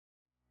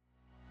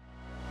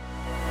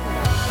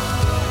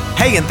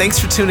Hey, and thanks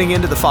for tuning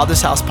in to the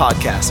Father's House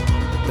podcast.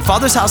 The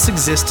Father's House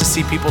exists to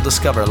see people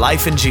discover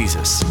life in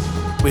Jesus.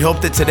 We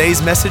hope that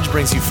today's message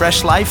brings you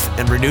fresh life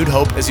and renewed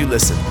hope as you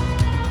listen.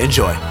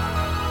 Enjoy.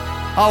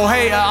 Oh,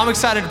 hey, I'm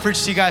excited to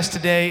preach to you guys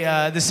today.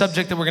 The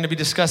subject that we're going to be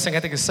discussing,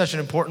 I think, is such an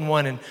important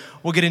one, and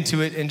we'll get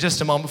into it in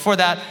just a moment. Before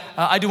that,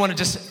 I do want to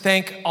just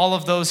thank all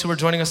of those who are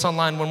joining us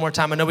online one more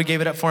time. I know we gave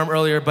it up for them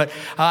earlier, but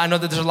I know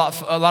that there's a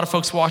lot of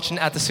folks watching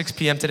at the 6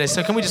 p.m. today,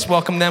 so can we just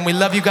welcome them? We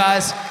love you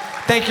guys.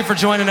 Thank you for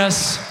joining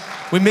us.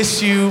 We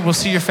miss you. We'll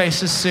see your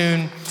faces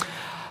soon.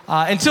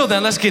 Until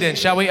then, let's get in,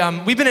 shall we?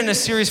 We've been in a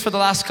series for the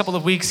last couple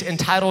of weeks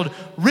entitled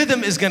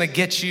Rhythm is Gonna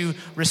Get You,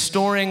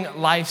 Restoring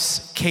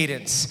Life's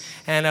Cadence.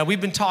 And we've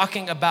been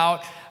talking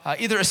about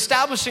either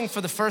establishing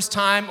for the first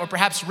time or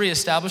perhaps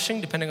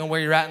reestablishing, depending on where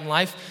you're at in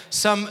life,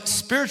 some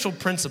spiritual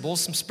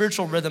principles, some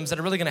spiritual rhythms that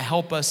are really gonna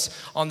help us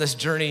on this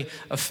journey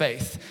of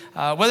faith.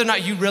 Whether or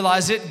not you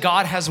realize it,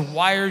 God has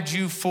wired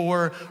you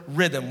for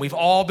rhythm. We've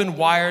all been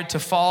wired to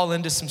fall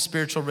into some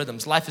spiritual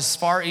rhythms. Life is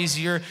far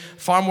easier,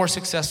 far more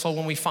successful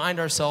when we find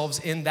ourselves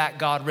in that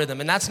God rhythm.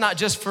 And that's not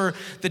just for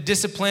the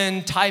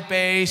disciplined, type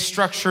A,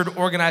 structured,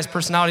 organized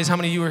personalities. How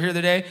many of you are here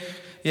today?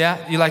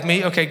 Yeah, you like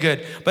me? Okay,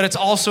 good. But it's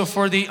also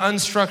for the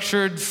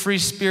unstructured,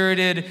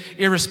 free-spirited,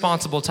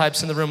 irresponsible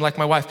types in the room, like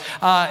my wife.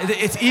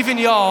 It's even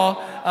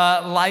y'all,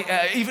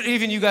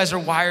 even you guys are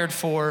wired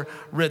for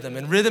rhythm.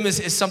 And rhythm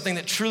is something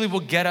that truly will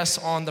get us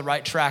on the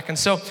right track. And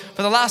so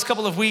for the last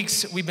couple of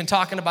weeks, we've been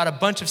talking about a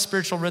bunch of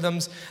spiritual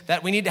rhythms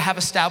that we need to have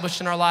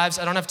established in our lives.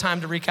 I don't have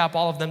time to recap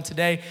all of them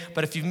today,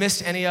 but if you've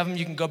missed any of them,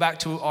 you can go back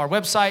to our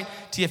website,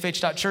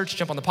 tfh.church,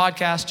 jump on the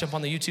podcast, jump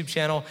on the YouTube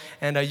channel,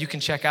 and you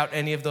can check out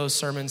any of those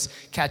sermons.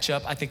 Catch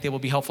up. I think they will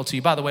be helpful to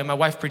you. By the way, my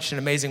wife preached an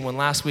amazing one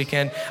last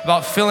weekend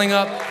about filling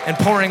up and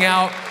pouring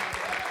out,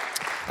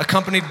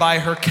 accompanied by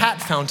her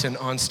cat fountain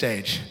on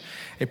stage.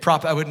 A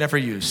prop I would never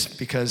use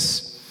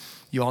because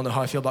you all know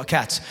how I feel about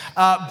cats.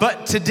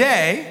 But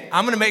today,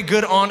 I'm gonna make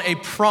good on a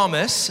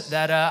promise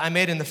that I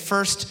made in the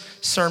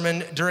first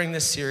sermon during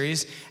this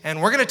series.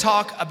 And we're gonna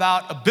talk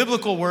about a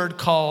biblical word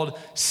called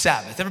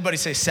Sabbath. Everybody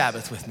say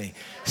Sabbath with me.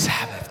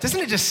 Sabbath.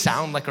 Doesn't it just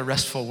sound like a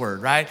restful word,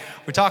 right?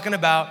 We're talking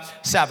about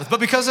Sabbath. But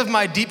because of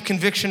my deep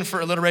conviction for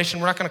alliteration,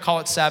 we're not gonna call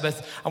it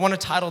Sabbath. I wanna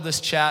title this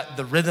chat,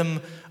 The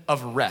Rhythm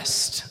of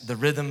Rest. The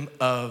Rhythm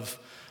of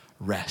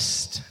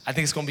Rest. I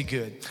think it's gonna be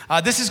good.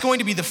 This is going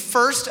to be the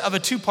first of a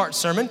two-part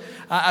sermon.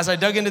 As I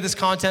dug into this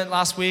content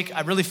last week,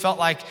 I really felt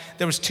like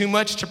there was too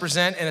much to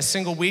present in a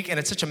single week, and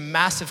it's such a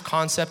massive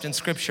concept in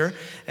Scripture.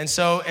 And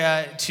so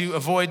to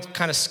avoid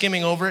kind of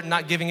skimming over it and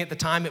not giving it the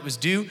time it was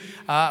due,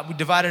 we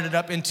divided it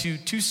up into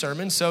two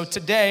sermons. So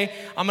today,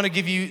 I'm gonna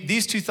give you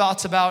these two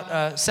thoughts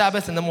about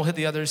Sabbath, and then we'll hit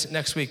the others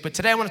next week. But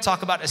today I wanna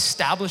talk about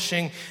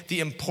establishing the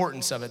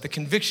importance of it, the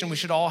conviction we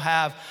should all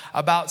have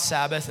about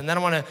Sabbath. And then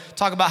I wanna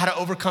talk about how to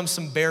overcome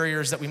some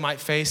barriers that we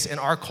might face in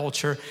our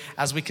culture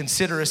as we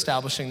consider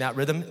establishing that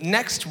rhythm.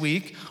 Next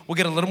week, we'll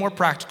get a little more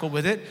practical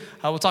with it.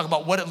 We'll talk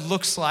about what it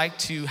looks like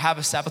to have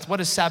a Sabbath. What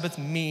does Sabbath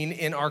mean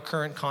in our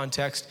current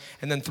context?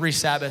 And then 3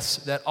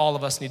 Sabbaths that all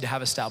of us need to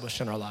have established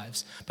in our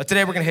lives. But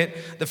today we're gonna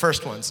hit the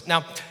first ones.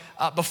 Now,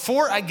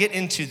 before I get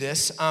into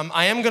this,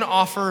 I am gonna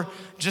offer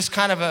just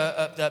kind of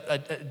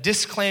a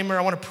disclaimer.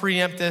 I wanna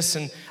preempt this,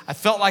 and I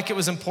felt like it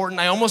was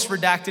important. I almost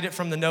redacted it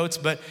from the notes,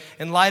 but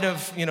in light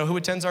of who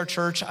attends our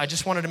church, I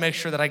just wanted to make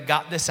sure that I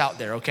got this out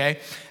there, okay?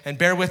 And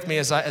bear with me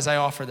as I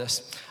offer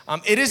this.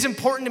 It is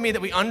important to me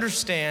that we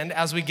understand,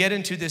 as we get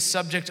into this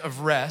subject of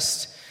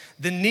rest,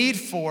 the need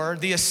for,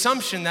 the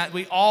assumption that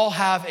we all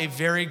have a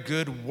very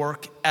good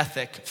work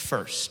ethic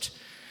first.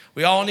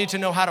 We all need to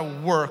know how to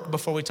work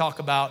before we talk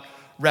about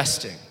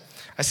resting.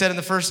 I said in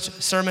the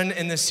first sermon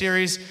in this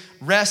series,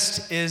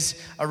 rest is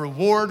a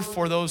reward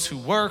for those who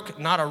work,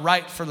 not a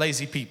right for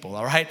lazy people,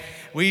 all right?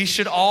 We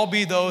should all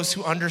be those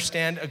who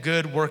understand a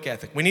good work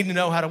ethic. We need to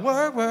know how to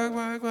work.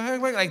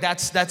 Like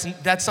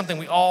that's something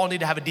we all need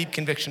to have a deep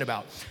conviction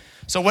about.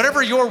 So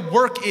whatever your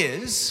work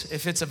is,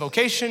 if it's a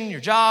vocation, your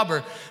job,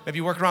 or maybe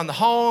you work around the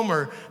home,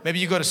 or maybe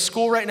you go to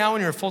school right now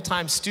and you're a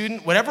full-time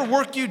student, whatever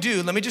work you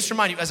do, let me just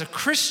remind you, as a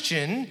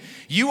Christian,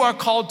 you are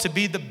called to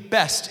be the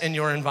best in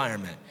your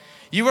environment.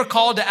 You are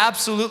called to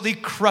absolutely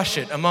crush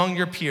it among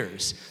your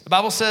peers. The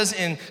Bible says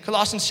in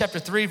Colossians chapter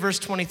 3, verse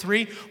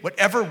 23,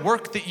 whatever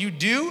work that you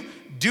do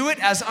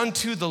it as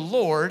unto the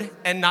Lord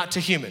and not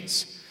to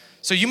humans.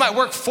 So you might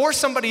work for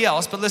somebody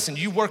else, but listen,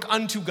 you work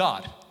unto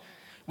God.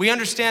 We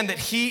understand that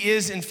He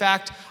is, in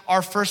fact,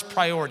 our first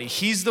priority.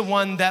 He's the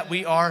one that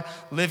we are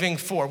living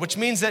for, which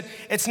means that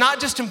it's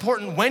not just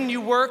important when you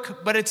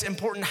work, but it's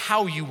important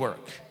how you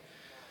work.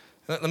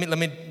 Let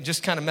me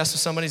just kind of mess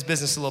with somebody's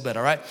business a little bit,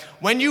 all right?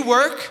 When you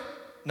work,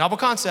 novel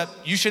concept,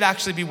 you should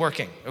actually be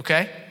working,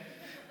 okay?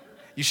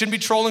 You shouldn't be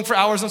trolling for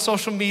hours on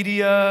social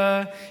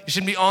media. You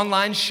shouldn't be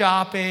online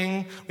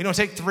shopping. We don't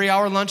take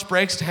 3-hour lunch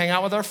breaks to hang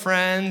out with our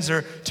friends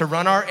or to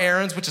run our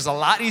errands, which is a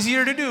lot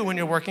easier to do when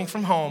you're working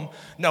from home.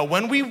 No,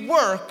 when we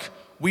work,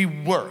 we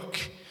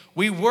work.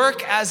 We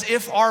work as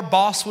if our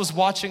boss was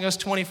watching us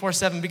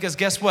 24/7 because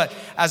guess what?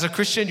 As a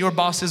Christian, your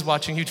boss is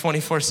watching you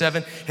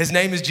 24/7. His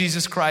name is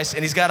Jesus Christ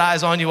and he's got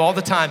eyes on you all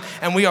the time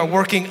and we are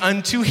working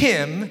unto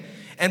him,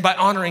 and by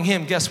honoring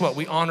him, guess what?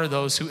 We honor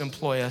those who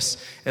employ us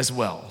as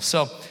well.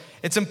 So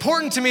it's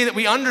important to me that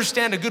we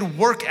understand a good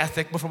work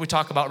ethic before we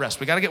talk about rest.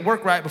 We gotta get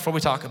work right before we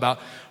talk about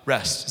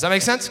rest. Does that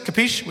make sense?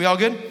 Capiche? We all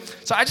good?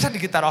 So I just had to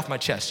get that off my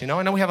chest, you know?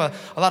 I know we have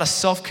a lot of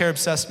self-care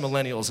obsessed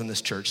millennials in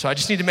this church, so I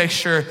just need to make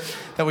sure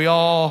that we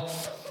all,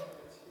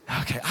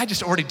 okay, I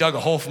just already dug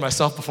a hole for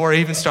myself before I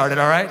even started,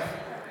 all right?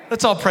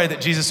 Let's all pray that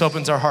Jesus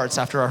opens our hearts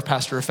after our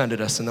pastor offended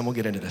us, and then we'll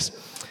get into this.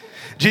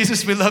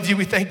 Jesus, we love you.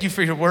 We thank you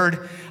for your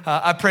word.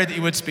 I pray that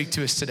you would speak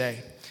to us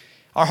today.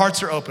 Our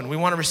hearts are open. We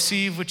want to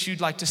receive what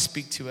you'd like to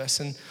speak to us.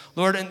 And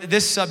Lord, in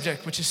this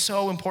subject, which is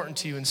so important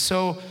to you and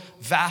so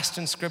vast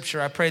in Scripture,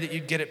 I pray that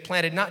you'd get it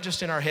planted not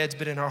just in our heads,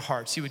 but in our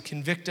hearts. You would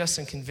convict us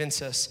and convince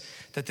us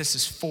that this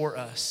is for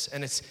us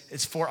and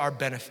it's for our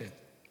benefit.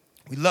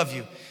 We love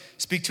you.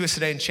 Speak to us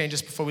today and change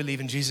us before we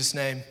leave. In Jesus'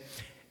 name,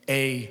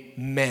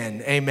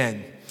 amen.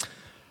 Amen.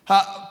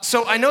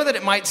 So I know that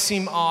it might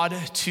seem odd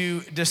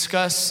to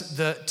discuss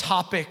the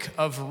topic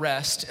of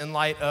rest in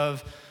light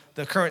of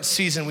the current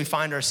season we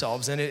find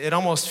ourselves in. It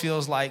almost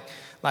feels like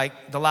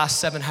the last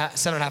seven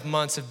and a half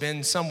months have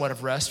been somewhat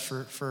of rest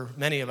for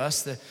many of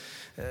us,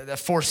 the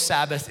forced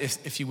Sabbath,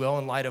 if you will,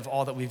 in light of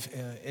all that we've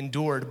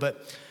endured.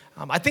 But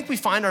I think we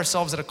find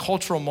ourselves at a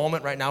cultural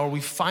moment right now where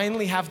we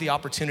finally have the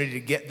opportunity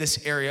to get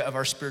this area of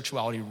our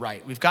spirituality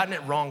right. We've gotten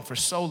it wrong for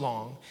so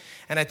long,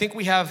 and I think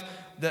we have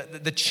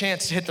the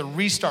chance to hit the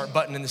restart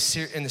button in the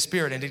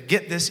spirit and to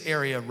get this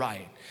area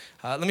right.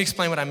 Let me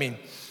explain what I mean.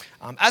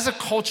 As a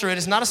culture, it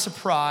is not a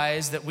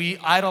surprise that we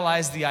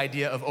idolize the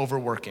idea of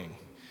overworking.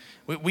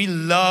 We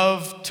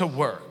love to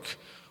work.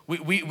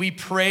 We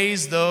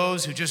praise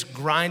those who just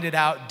grind it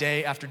out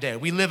day after day.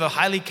 We live a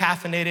highly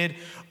caffeinated,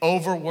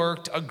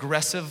 overworked,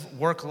 aggressive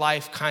work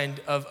life kind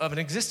of an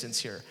existence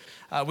here.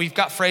 We've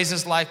got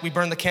phrases like, we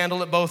burn the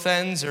candle at both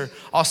ends, or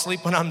I'll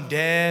sleep when I'm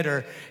dead,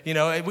 or, you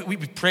know, we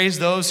praise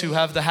those who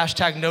have the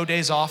hashtag no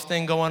days off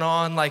thing going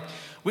on. Like,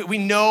 we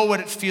know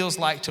what it feels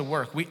like to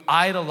work. We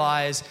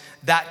idolize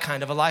that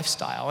kind of a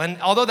lifestyle.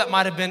 And although that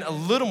might have been a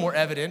little more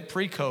evident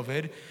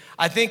pre-COVID,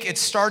 I think it's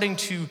starting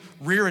to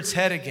rear its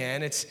head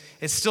again. It's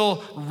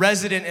still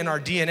resident in our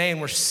DNA,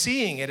 and we're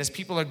seeing it as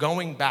people are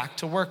going back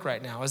to work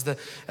right now. As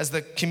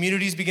the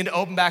communities begin to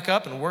open back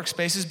up and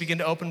workspaces begin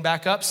to open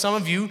back up, some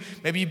of you,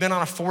 maybe you've been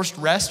on a forced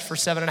rest for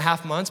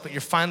 7.5 months, but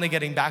you're finally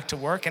getting back to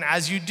work. And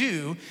as you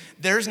do,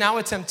 there's now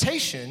a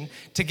temptation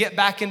to get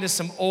back into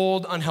some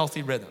old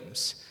unhealthy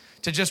rhythms,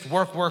 to just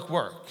work.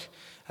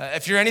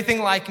 If you're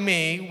anything like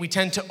me, we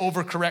tend to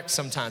overcorrect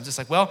sometimes. It's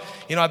like, well,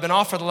 you know, I've been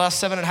off for the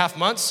last 7.5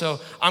 months, so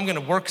I'm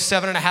gonna work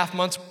 7.5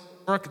 months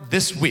work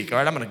this week, all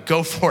right? I'm gonna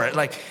go for it.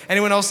 Like,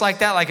 anyone else like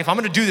that? Like, if I'm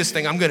gonna do this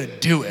thing, I'm gonna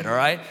do it, all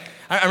right?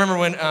 I remember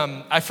when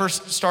I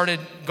first started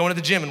going to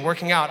the gym and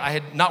working out, I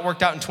had not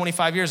worked out in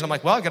 25 years. I'm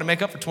like, well, I gotta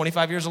make up for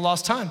 25 years of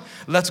lost time.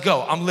 Let's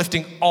go. I'm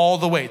lifting all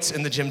the weights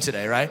in the gym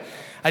today, right?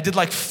 I did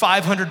like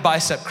 500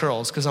 bicep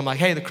curls because I'm like,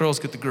 hey, the curls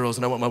get the girls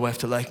and I want my wife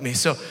to like me.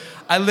 So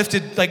I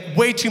lifted like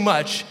way too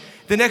much.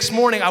 The next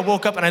morning I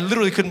woke up and I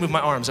literally couldn't move my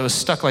arms. I was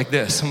stuck like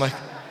this. I'm like,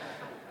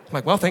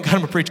 well, thank God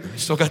I'm a preacher. I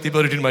still got the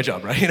ability to do my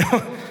job, right? You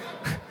know?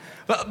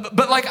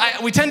 But like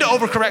we tend to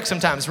overcorrect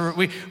sometimes.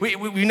 We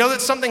know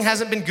that something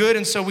hasn't been good,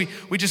 and so we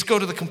just go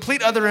to the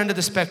complete other end of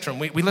the spectrum.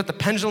 We let the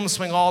pendulum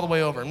swing all the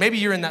way over. And maybe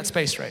you're in that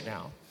space right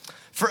now.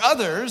 For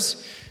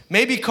others,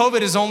 maybe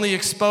COVID has only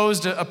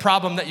exposed a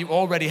problem that you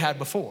already had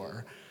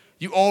before.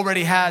 You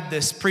already had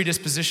this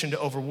predisposition to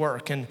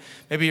overwork, and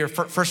maybe you're a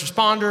first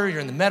responder, you're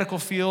in the medical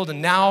field,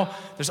 and now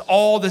there's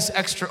all this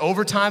extra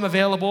overtime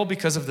available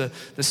because of the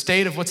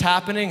state of what's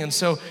happening, and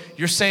so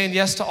you're saying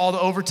yes to all the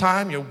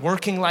overtime, you're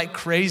working like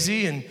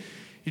crazy, and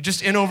you're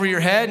just in over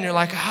your head, and you're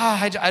like,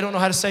 I don't know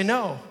how to say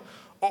no.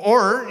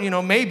 Or, you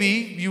know, maybe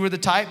you were the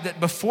type that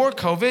before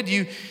COVID,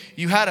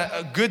 you had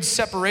a good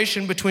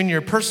separation between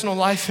your personal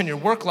life and your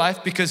work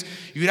life because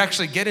you would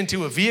actually get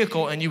into a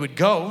vehicle and you would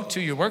go to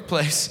your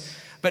workplace.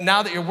 But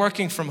now that you're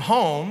working from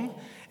home,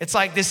 it's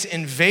like this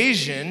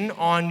invasion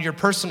on your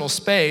personal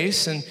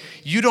space, and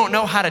you don't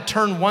know how to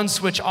turn one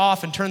switch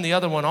off and turn the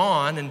other one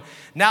on. And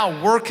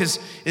now work is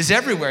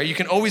everywhere. You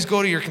can always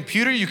go to your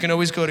computer. You can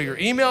always go to your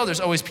email. There's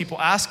always people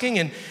asking.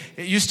 And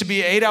it used to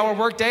be an 8-hour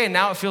workday, and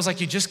now it feels like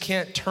you just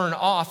can't turn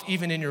off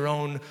even in your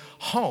own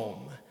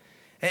home.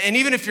 And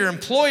even if your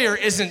employer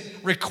isn't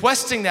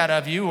requesting that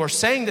of you or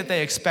saying that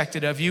they expect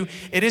it of you,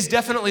 it is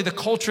definitely the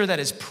culture that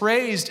is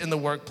praised in the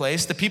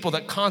workplace, the people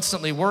that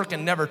constantly work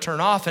and never turn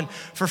off. And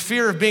for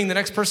fear of being the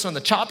next person on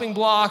the chopping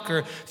block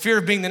or fear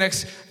of being the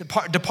next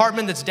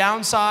department that's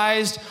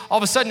downsized, all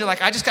of a sudden you're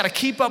like, I just got to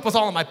keep up with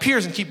all of my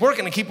peers and keep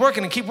working and keep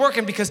working and keep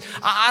working because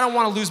I don't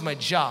want to lose my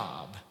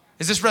job.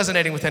 Is this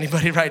resonating with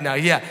anybody right now?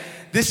 Yeah,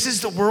 this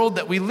is the world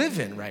that we live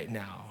in right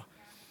now.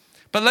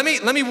 But let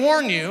me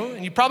warn you,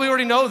 and you probably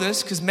already know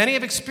this because many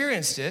have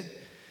experienced it,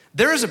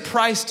 there is a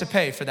price to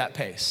pay for that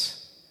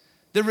pace.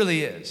 There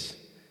really is.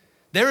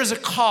 There is a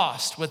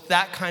cost with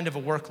that kind of a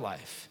work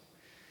life.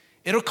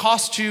 It'll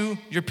cost you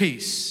your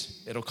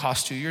peace. It'll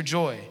cost you your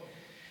joy.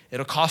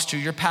 It'll cost you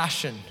your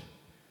passion.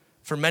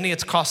 For many,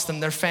 it's cost them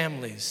their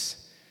families.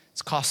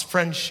 It's cost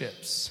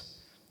friendships.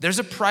 There's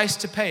a price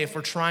to pay if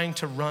we're trying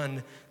to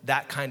run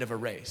that kind of a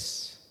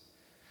race.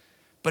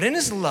 But in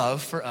his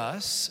love for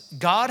us,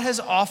 God has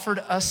offered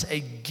us a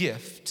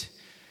gift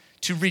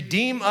to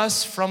redeem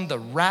us from the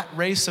rat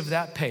race of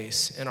that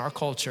pace in our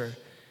culture.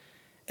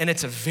 And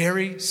it's a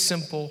very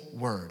simple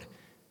word,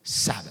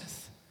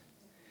 Sabbath.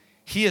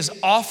 He has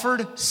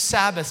offered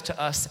Sabbath to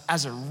us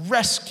as a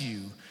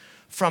rescue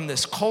from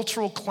this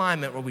cultural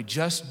climate where we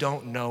just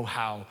don't know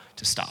how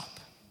to stop.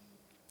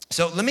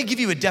 So let me give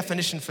you a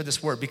definition for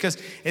this word, because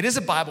it is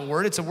a Bible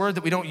word. It's a word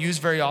that we don't use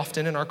very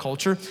often in our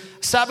culture.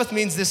 Sabbath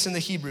means this in the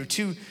Hebrew: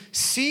 to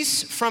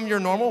cease from your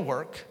normal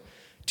work,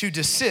 to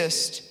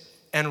desist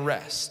and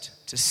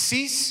rest. To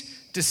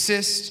cease,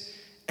 desist,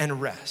 and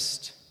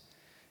rest.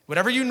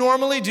 Whatever you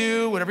normally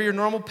do, whatever your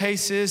normal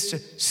pace is, to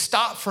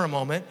stop for a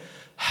moment,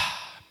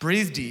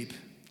 breathe deep,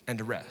 and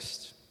to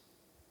rest.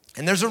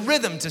 And there's a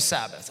rhythm to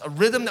Sabbath, a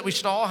rhythm that we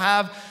should all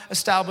have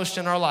established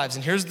in our lives.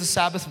 And here's the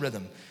Sabbath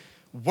rhythm: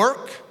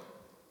 work,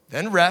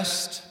 then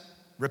rest,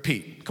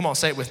 repeat. Come on,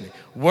 say it with me.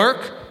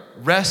 Work,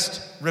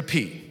 rest,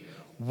 repeat.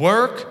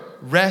 Work,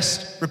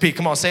 rest, repeat.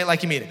 Come on, say it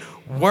like you mean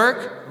it.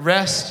 Work,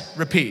 rest,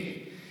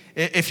 repeat.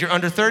 If you're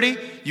under 30,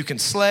 you can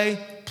slay,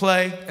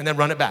 play, and then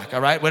run it back, all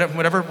right?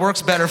 Whatever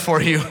works better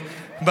for you.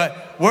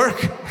 But work,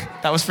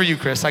 that was for you,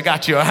 Chris. I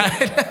got you, all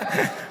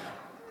right?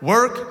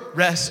 Work,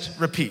 rest,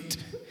 repeat.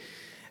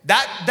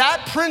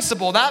 That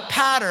principle, that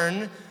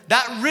pattern,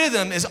 that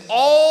rhythm is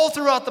all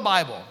throughout the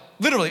Bible.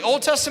 Literally,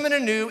 Old Testament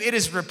and New, it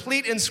is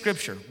replete in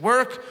Scripture.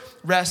 Work,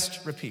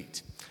 rest,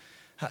 repeat.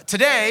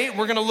 Today,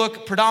 we're gonna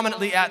look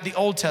predominantly at the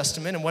Old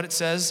Testament and what it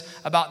says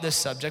about this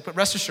subject, but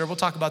rest assured, we'll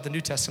talk about the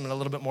New Testament a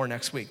little bit more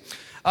next week.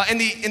 In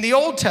the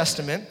Old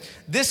Testament,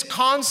 this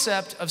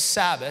concept of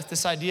Sabbath,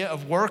 this idea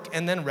of work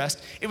and then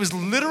rest, it was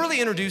literally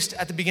introduced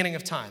at the beginning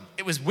of time.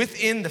 It was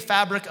within the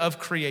fabric of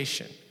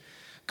creation.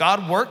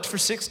 God worked for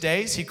 6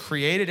 days. He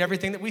created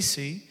everything that we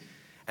see.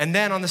 And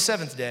then on the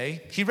seventh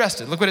day, he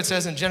rested. Look what it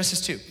says in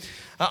Genesis 2.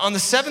 On the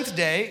seventh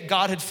day,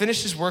 God had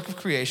finished his work of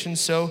creation,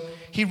 so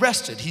he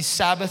rested. He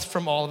Sabbathed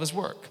from all of his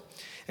work.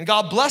 And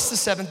God blessed the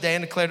seventh day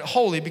and declared it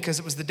holy because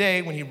it was the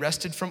day when he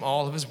rested from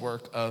all of his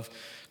work of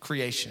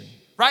creation.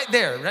 Right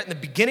there, right in the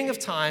beginning of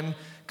time,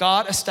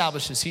 God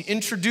establishes, he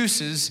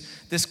introduces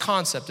this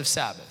concept of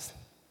Sabbath.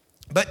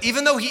 But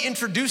even though he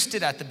introduced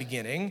it at the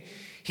beginning,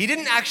 he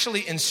didn't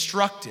actually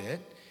instruct it.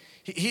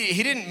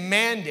 He didn't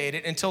mandate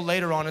it until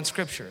later on in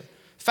Scripture.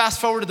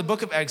 Fast forward to the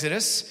book of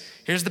Exodus.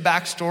 Here's the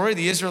backstory.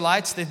 The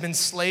Israelites, they've been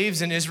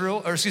slaves in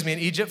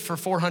Egypt for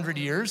 400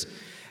 years.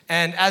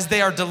 And as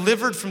they are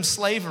delivered from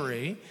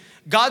slavery,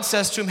 God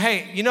says to him,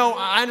 hey,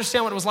 I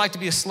understand what it was like to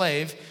be a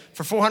slave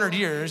for 400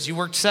 years. You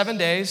worked 7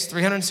 days,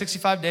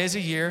 365 days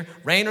a year,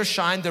 rain or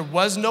shine. There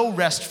was no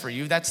rest for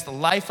you. That's the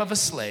life of a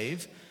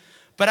slave.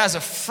 But as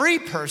a free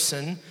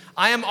person,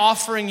 I am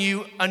offering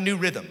you a new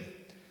rhythm.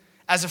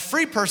 As a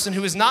free person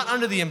who is not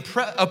under the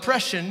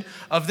oppression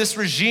of this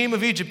regime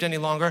of Egypt any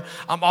longer,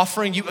 I'm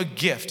offering you a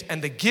gift,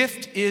 and the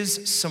gift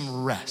is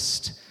some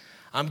rest.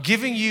 I'm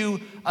giving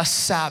you a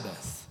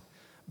Sabbath.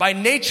 By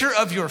nature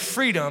of your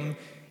freedom,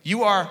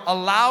 you are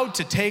allowed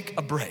to take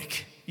a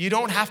break. You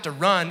don't have to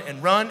run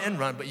and run and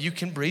run, but you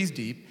can breathe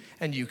deep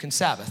and you can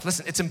Sabbath.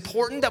 Listen, it's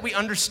important that we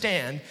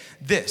understand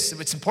this.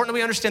 It's important that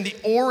we understand the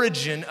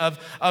origin of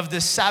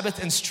this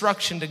Sabbath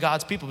instruction to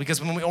God's people,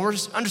 because when we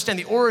understand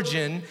the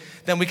origin,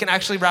 then we can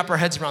actually wrap our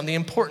heads around the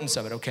importance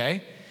of it,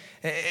 okay?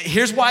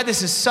 Here's why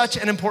this is such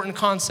an important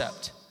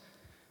concept.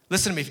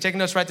 Listen to me, if you're taking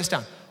notes, write this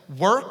down.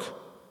 Work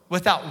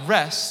without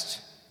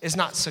rest is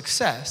not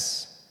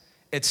success,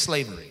 it's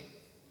slavery.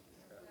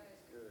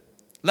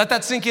 Let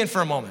that sink in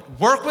for a moment.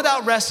 Work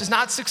without rest is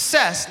not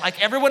success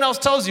like everyone else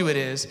tells you it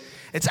is.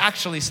 It's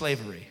actually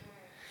slavery.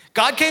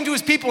 God came to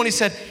his people and he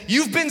said,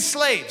 you've been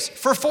slaves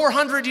for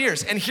 400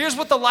 years, and here's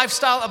what the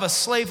lifestyle of a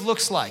slave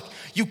looks like.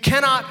 You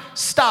cannot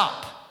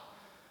stop.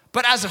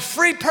 But as a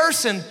free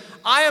person,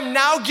 I am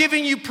now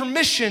giving you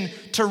permission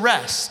to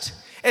rest.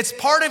 It's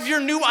part of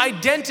your new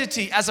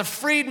identity as a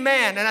freed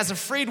man and as a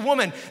freed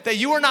woman that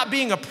you are not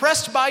being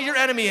oppressed by your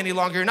enemy any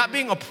longer. You're not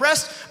being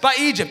oppressed by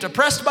Egypt,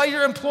 oppressed by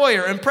your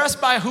employer, oppressed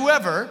by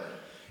whoever.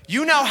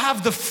 You now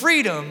have the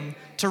freedom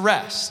to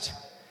rest.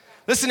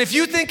 Listen, if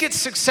you think it's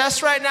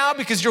success right now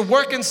because you're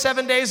working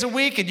 7 days a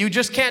week and you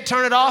just can't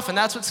turn it off and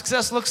that's what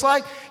success looks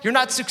like, you're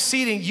not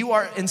succeeding. You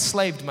are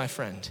enslaved, my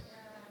friend.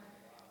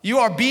 You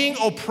are being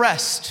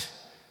oppressed.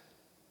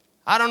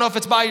 I don't know if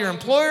it's by your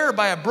employer or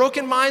by a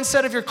broken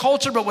mindset of your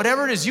culture, but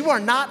whatever it is, you are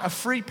not a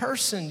free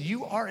person.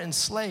 You are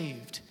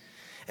enslaved.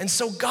 And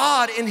so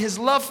God, in his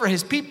love for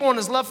his people and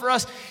his love for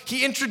us,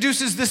 he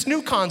introduces this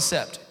new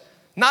concept.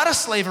 Not a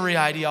slavery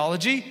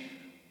ideology,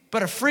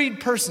 but a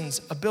freed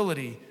person's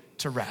ability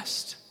to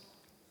rest.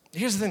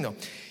 Here's the thing though.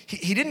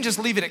 he didn't just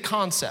leave it at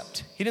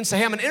concept. He didn't say,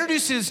 hey, I'm gonna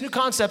introduce you to this new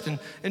concept and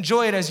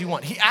enjoy it as you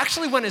want. He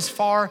actually went as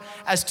far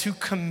as to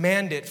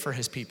command it for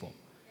his people.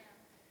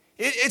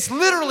 It's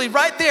literally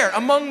right there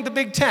among the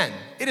Big Ten.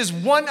 It is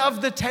one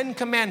of the 10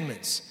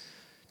 commandments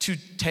to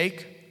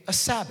take a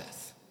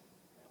Sabbath,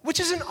 which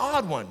is an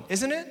odd one,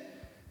 isn't it?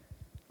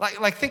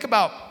 Like think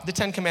about the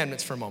 10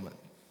 commandments for a moment.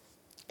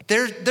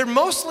 They're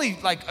mostly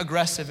like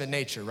aggressive in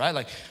nature, right?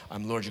 Like,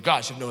 I'm Lord your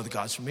God, you have no other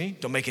gods for me.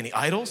 Don't make any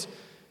idols.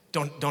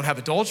 Don't have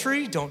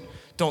adultery. Don't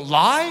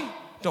lie.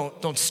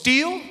 Don't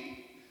steal.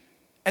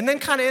 And then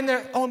kind of in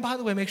there, oh, and by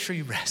the way, make sure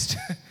you rest.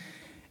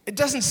 It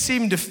doesn't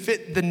seem to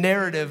fit the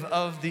narrative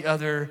of the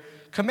other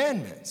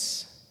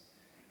commandments.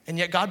 And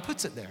yet God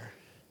puts it there.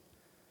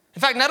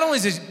 In fact, not only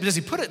does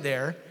he put it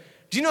there,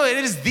 do you know it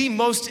is the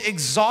most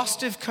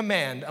exhaustive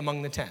command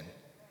among the 10?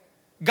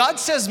 God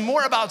says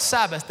more about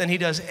Sabbath than he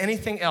does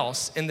anything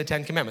else in the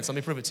 10 commandments. Let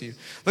me prove it to you.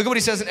 Look at what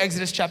he says in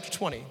Exodus chapter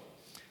 20.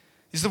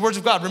 These are the words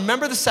of God.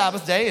 Remember the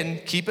Sabbath day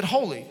and keep it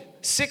holy.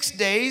 6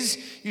 days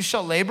you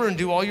shall labor and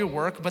do all your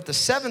work, but the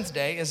seventh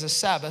day is a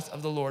Sabbath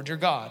of the Lord your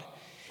God.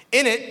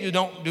 In it you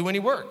don't do any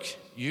work.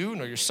 You,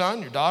 nor your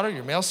son, your daughter,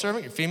 your male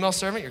servant, your female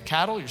servant, your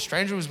cattle, your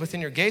stranger who is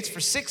within your gates. For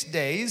 6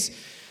 days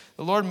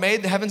the Lord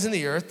made the heavens and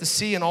the earth, the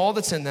sea and all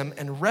that's in them,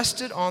 and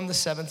rested on the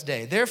seventh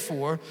day.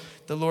 Therefore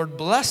the Lord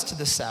blessed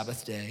the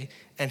Sabbath day,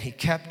 and he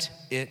kept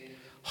it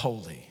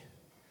holy.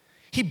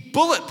 He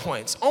bullet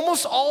points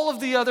almost all of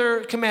the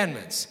other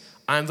commandments.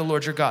 I am the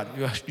Lord your God.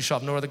 You shall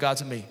have no other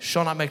gods than me.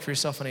 Shall not make for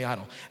yourself any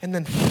idol. And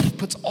then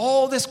puts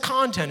all this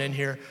content in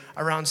here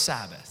around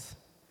Sabbath.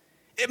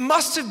 It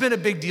must have been a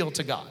big deal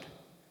to God.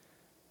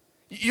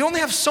 You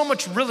only have so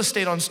much real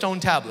estate on stone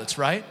tablets,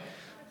 right?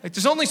 Like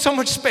there's only so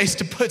much space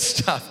to put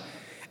stuff.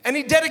 And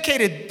he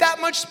dedicated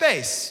that much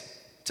space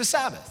to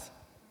Sabbath.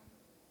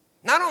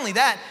 Not only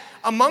that,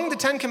 among the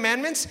 10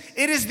 commandments,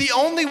 it is the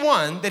only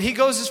one that he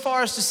goes as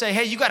far as to say,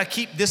 hey, you got to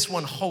keep this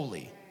one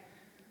holy.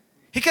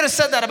 He could have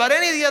said that about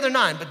any of the other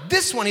 9, but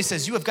this one he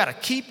says, you have got to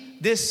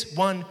keep this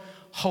one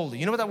holy.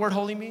 You know what that word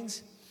holy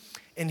means?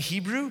 In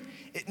Hebrew,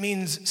 it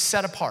means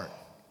set apart.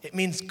 It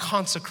means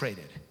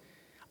consecrated,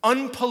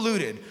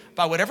 unpolluted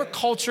by whatever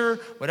culture,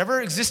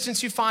 whatever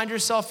existence you find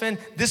yourself in.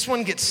 This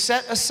one gets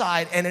set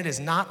aside and it is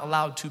not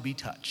allowed to be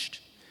touched.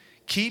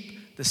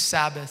 Keep the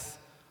Sabbath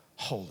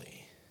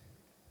holy.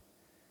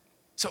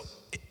 So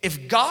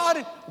if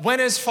God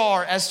went as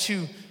far as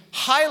to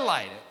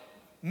highlight it,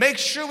 make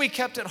sure we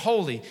kept it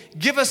holy,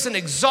 give us an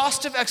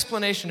exhaustive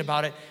explanation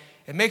about it,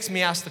 it makes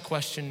me ask the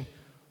question,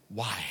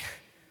 why?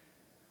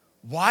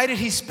 Why did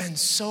he spend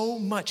so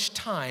much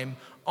time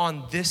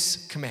on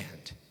this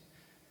command?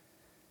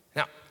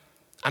 Now,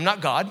 I'm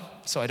not God,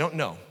 so I don't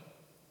know.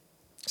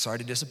 Sorry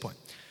to disappoint.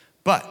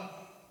 But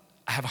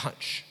I have a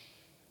hunch,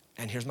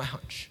 and here's my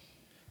hunch.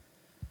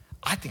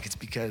 I think it's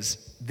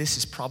because this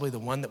is probably the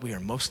one that we are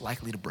most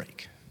likely to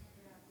break.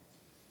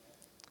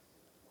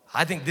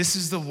 I think this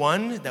is the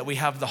one that we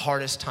have the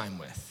hardest time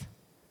with.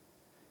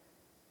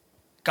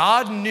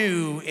 God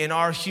knew in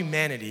our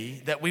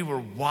humanity that we were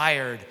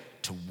wired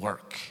to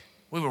work.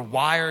 We were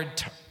wired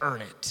to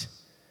earn it.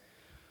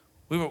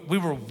 We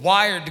were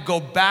wired to go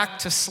back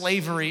to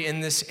slavery in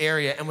this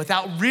area, and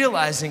without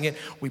realizing it,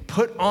 we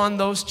put on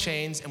those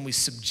chains and we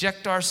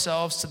subject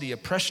ourselves to the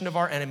oppression of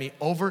our enemy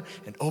over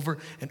and over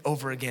and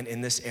over again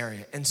in this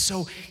area. And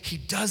so he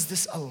does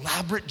this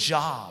elaborate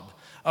job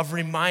of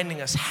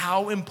reminding us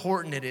how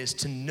important it is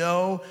to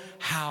know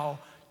how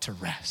to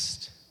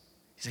rest.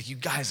 He's like, you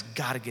guys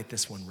gotta get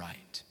this one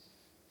right.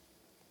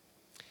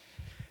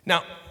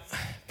 Now,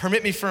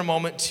 permit me for a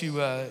moment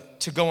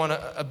to go on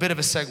a bit of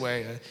a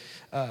segue,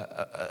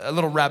 a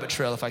little rabbit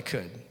trail if I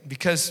could,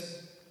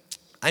 because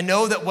I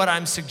know that what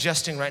I'm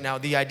suggesting right now,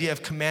 the idea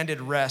of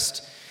commanded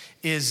rest,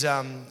 is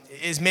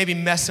maybe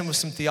messing with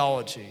some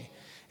theology.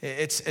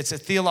 It's a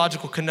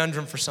theological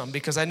conundrum for some,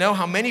 because I know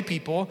how many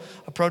people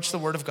approach the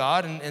Word of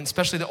God, and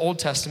especially the Old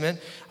Testament.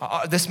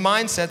 This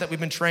mindset that we've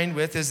been trained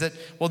with is that,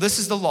 well, this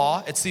is the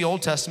law, it's the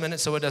Old Testament,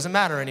 and so it doesn't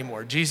matter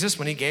anymore. Jesus,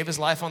 when he gave his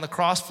life on the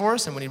cross for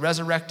us, and when he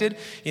resurrected,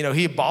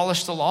 he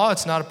abolished the law.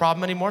 It's not a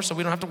problem anymore, so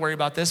we don't have to worry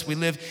about this. We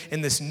live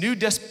in this new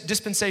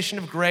dispensation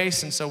of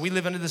grace, and so we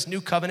live under this new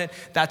covenant.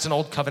 That's an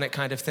old covenant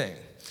kind of thing.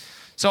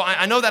 So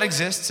I know that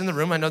exists in the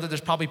room. I know that there's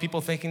probably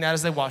people thinking that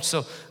as they watch.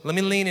 So let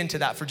me lean into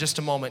that for just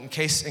a moment in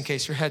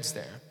case your head's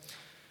there.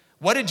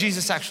 What did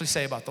Jesus actually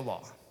say about the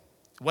law?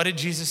 What did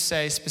Jesus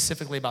say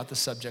specifically about the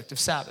subject of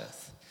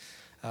Sabbath?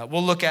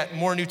 We'll look at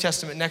more New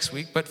Testament next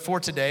week, but for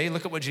today,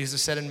 look at what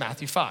Jesus said in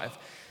Matthew 5.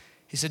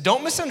 He said,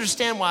 "Don't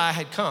misunderstand why I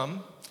had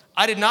come.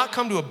 I did not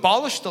come to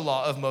abolish the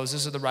law of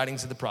Moses or the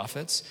writings of the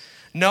prophets.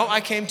 No,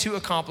 I came to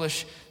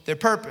accomplish their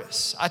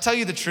purpose. I tell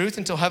you the truth,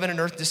 until heaven and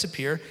earth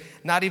disappear,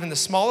 not even the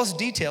smallest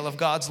detail of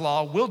God's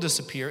law will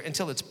disappear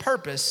until its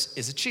purpose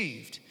is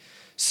achieved.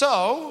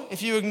 So,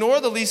 if you ignore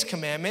the least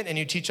commandment and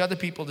you teach other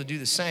people to do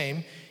the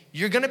same,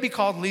 you're going to be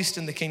called least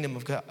in the kingdom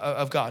of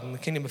God, in the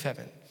kingdom of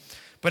heaven.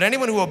 But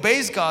anyone who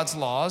obeys God's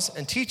laws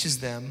and teaches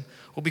them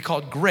will be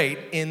called great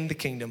in the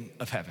kingdom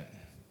of heaven."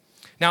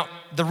 Now,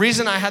 the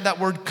reason I had that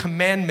word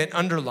commandment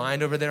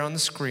underlined over there on the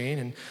screen,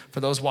 and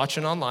for those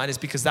watching online, is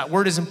because that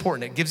word is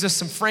important. It gives us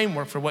some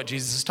framework for what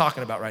Jesus is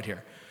talking about right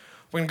here.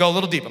 We're gonna go a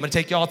little deep. I'm gonna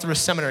take you all through a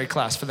seminary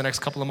class for the next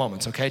couple of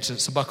moments, okay?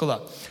 So buckle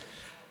up.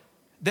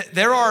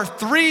 There are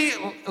 3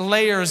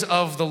 layers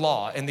of the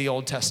law in the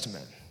Old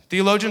Testament.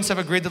 Theologians have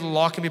agreed that the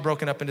law can be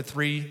broken up into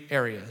 3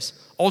 areas.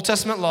 Old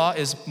Testament law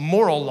is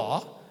moral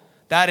law.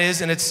 That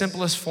is, in its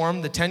simplest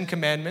form, the 10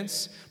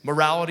 Commandments,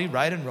 morality,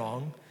 right and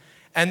wrong.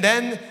 And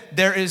then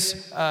there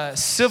is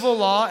civil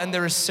law and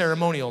there is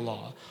ceremonial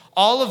law.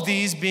 All of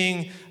these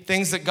being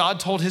things that God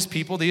told his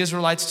people, the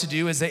Israelites, to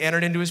do as they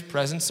entered into his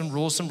presence, some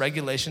rules, some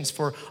regulations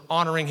for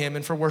honoring him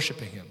and for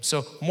worshiping him.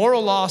 So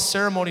moral law,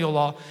 ceremonial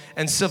law,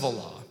 and civil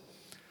law.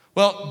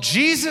 Well,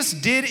 Jesus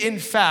did in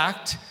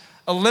fact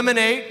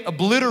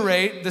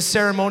obliterate the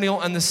ceremonial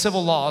and the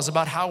civil laws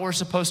about how we're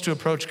supposed to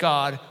approach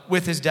God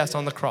with his death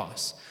on the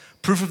cross.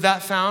 Proof of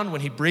that found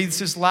when he breathes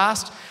his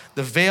last,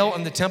 the veil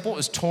in the temple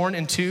is torn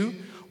in 2,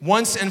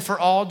 once and for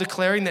all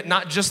declaring that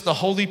not just the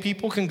holy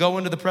people can go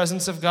into the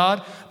presence of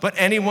God, but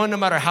anyone, no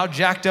matter how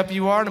jacked up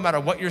you are, no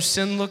matter what your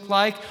sin looked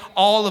like,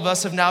 all of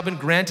us have now been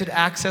granted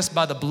access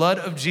by the blood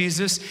of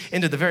Jesus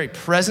into the very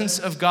presence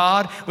of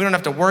God. We don't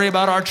have to worry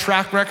about our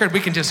track record. We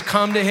can just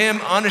come to him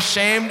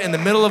unashamed in the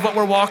middle of what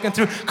we're walking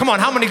through. Come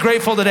on, how many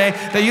grateful today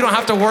that you don't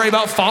have to worry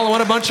about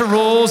following a bunch of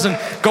rules and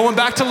going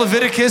back to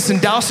Leviticus and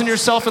dousing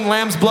yourself in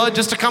lamb's blood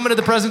just to come into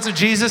the presence of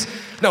Jesus?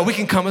 No, we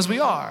can come as we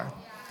are.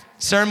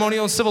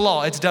 Ceremonial and civil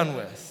law, it's done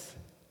with.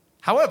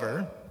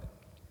 However,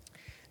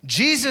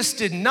 Jesus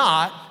did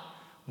not,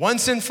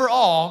 once and for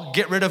all,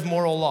 get rid of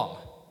moral law.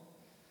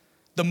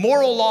 The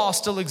moral law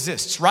still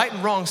exists. Right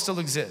and wrong still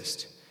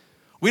exist.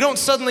 We don't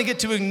suddenly get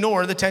to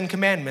ignore the 10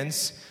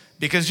 Commandments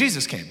because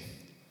Jesus came.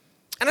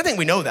 And I think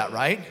we know that,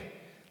 right?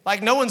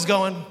 Like no one's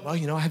going,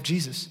 well, I have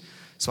Jesus,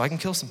 so I can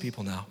kill some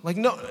people now. Like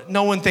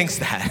no one thinks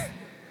that.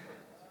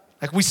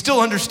 Like we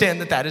still understand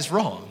that that is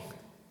wrong.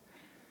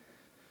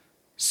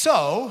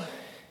 So,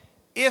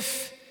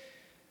 if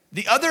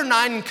the other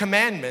 9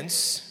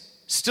 commandments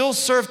still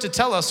serve to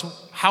tell us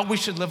how we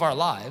should live our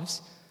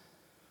lives,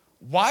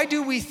 why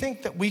do we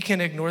think that we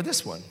can ignore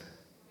this one?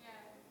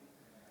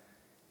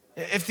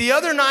 If the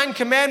other 9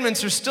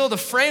 commandments are still the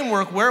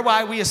framework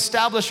whereby we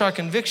establish our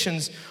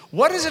convictions,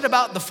 what is it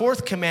about the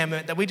 4th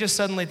commandment that we just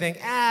suddenly think,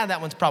 that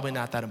one's probably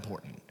not that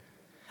important?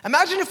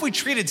 Imagine if we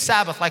treated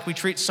Sabbath like we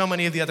treat so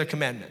many of the other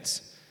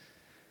commandments.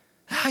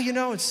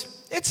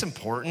 It's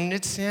important.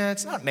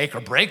 It's not make or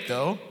break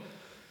though.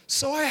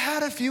 So I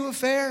had a few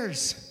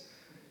affairs.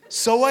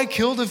 So I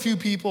killed a few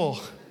people.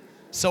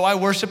 So I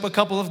worship a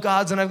couple of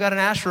gods and I've got an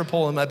Asherah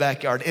pole in my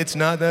backyard. It's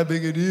not that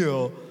big a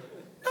deal.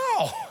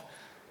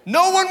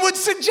 No one would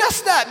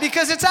suggest that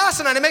because it's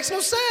asinine. It makes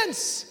no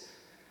sense.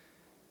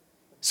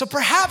 So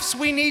perhaps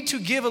we need to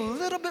give a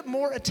little bit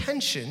more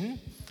attention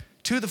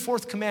to the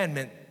 4th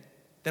commandment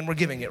than we're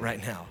giving it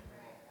right now.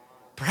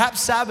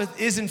 Perhaps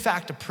Sabbath is in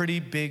fact a pretty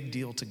big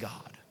deal to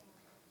God.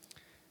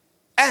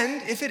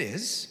 And if it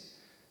is,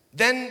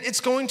 then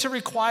it's going to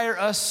require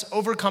us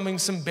overcoming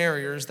some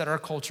barriers that our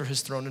culture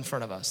has thrown in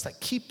front of us that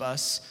keep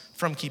us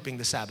from keeping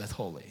the Sabbath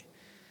holy.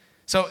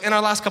 So in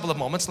our last couple of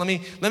moments, let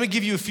me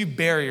give you a few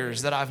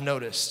barriers that I've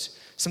noticed,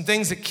 some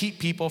things that keep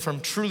people from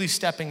truly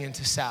stepping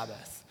into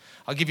Sabbath.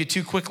 I'll give you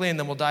 2 quickly and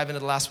then we'll dive into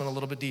the last one a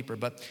little bit deeper.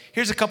 But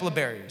here's a couple of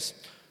barriers.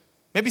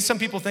 Maybe some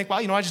people think, well,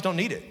 I just don't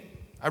need it.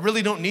 I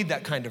really don't need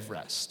that kind of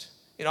rest.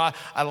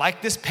 I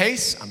like this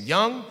pace. I'm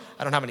young.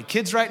 I don't have any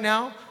kids right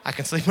now. I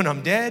can sleep when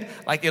I'm dead.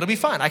 It'll be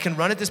fine. I can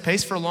run at this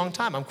pace for a long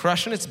time. I'm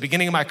crushing it. It's the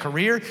beginning of my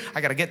career.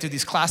 I got to get through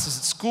these classes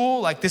at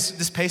school.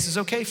 This pace is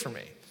okay for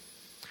me.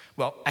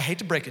 Well, I hate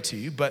to break it to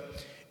you,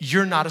 but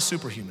you're not a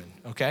superhuman,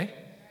 okay?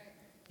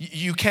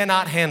 You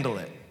cannot handle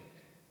it.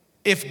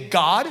 If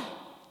God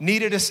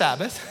needed a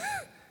Sabbath,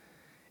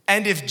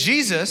 and if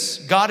Jesus,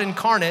 God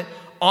incarnate,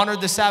 honored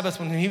the Sabbath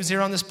when he was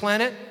here on this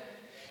planet,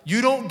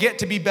 you don't get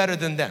to be better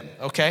than them,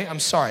 okay? I'm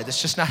sorry,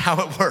 that's just not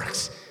how it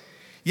works.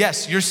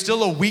 Yes, you're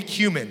still a weak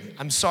human.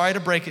 I'm sorry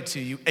to break it to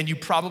you, and you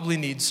probably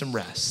need some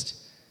rest.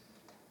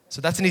 So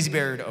that's an easy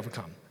barrier to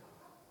overcome.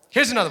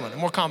 Here's another one, a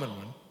more common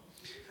one.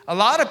 A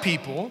lot of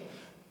people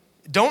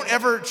don't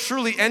ever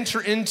truly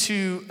enter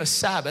into a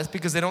Sabbath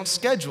because they don't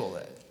schedule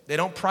it. They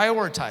don't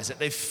prioritize it.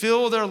 They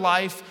fill their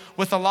life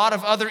with a lot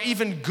of other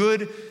even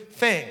good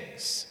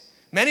things.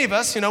 Many of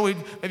us,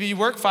 maybe you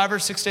work 5 or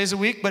 6 days a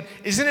week, but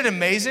isn't it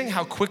amazing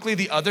how quickly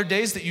the other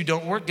days that you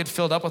don't work get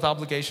filled up with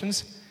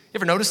obligations? You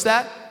ever notice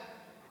that?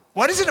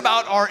 What is it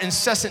about our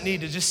incessant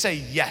need to just say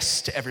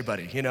yes to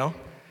everybody,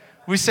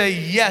 We say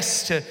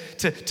yes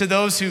to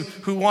those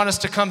who want us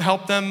to come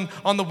help them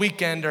on the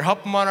weekend or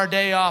help them on our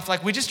day off.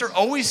 We just are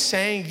always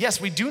saying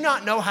yes. We do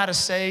not know how to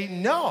say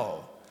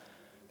no.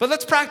 But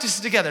let's practice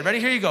it together. Ready?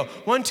 Here you go.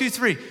 1, 2,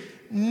 3.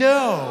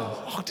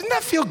 No. Oh, didn't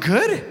that feel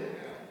good?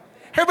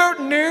 How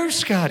about no,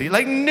 Scotty?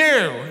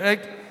 No.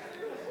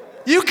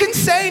 You can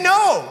say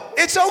no.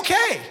 It's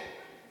okay.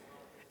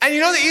 And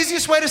the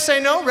easiest way to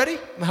say no? Ready?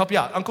 I'm gonna help you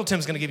out. Uncle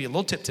Tim's gonna give you a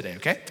little tip today,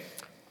 okay?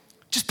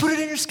 Just put it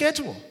in your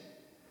schedule.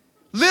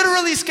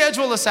 Literally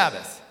schedule a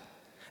Sabbath.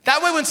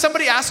 That way when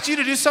somebody asks you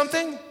to do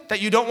something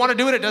that you don't want to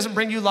do and it doesn't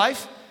bring you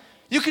life,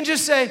 you can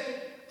just say,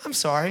 I'm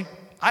sorry,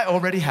 I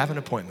already have an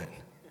appointment.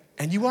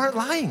 And you aren't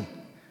lying.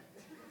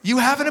 You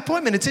have an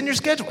appointment, it's in your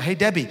schedule. Hey,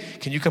 Debbie,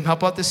 can you come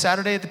help out this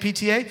Saturday at the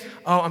PTA?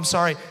 Oh, I'm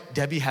sorry,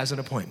 Debbie has an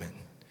appointment.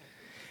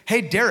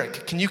 Hey,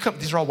 Derek, can you come,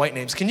 these are all white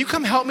names, can you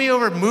come help me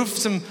over, move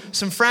some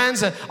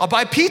friends? I'll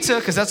buy pizza,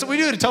 because that's what we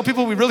do to tell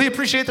people we really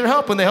appreciate their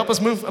help when they help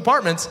us move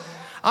apartments.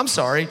 I'm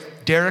sorry,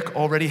 Derek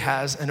already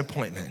has an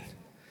appointment.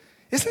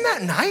 Isn't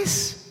that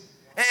nice?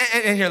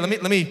 And here, let me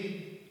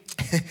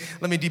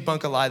let me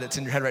debunk a lie that's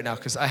in your head right now,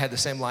 because I had the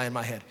same lie in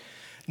my head.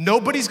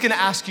 Nobody's gonna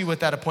ask you what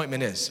that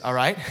appointment is, all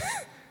right?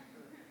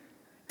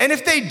 And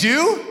if they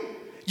do,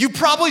 you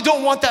probably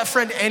don't want that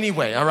friend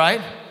anyway, all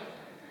right?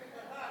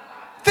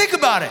 Think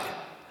about it.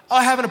 Oh,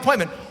 I have an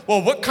appointment.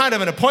 Well, what kind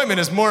of an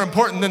appointment is more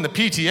important than the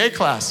PTA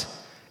class?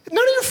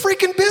 None of your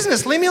freaking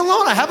business. Leave me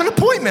alone. I have an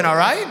appointment, all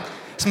right?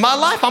 It's my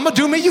life. I'm gonna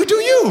do me, you do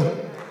you.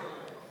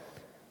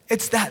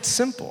 It's that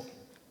simple.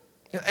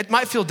 It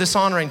might feel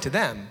dishonoring to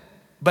them,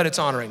 but it's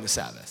honoring the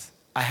Sabbath.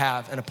 I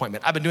have an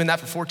appointment. I've been doing that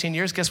for 14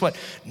 years. Guess what?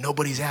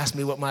 Nobody's asked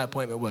me what my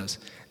appointment was.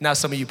 Now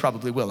some of you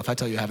probably will if I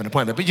tell you I have an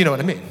appointment, but you know what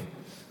I mean.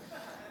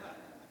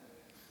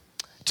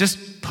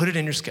 Just put it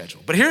in your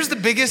schedule. But here's the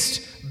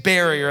biggest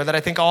barrier that I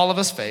think all of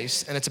us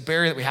face, and it's a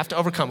barrier that we have to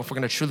overcome if we're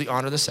gonna truly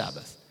honor the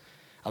Sabbath.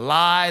 A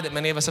lie that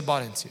many of us have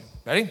bought into.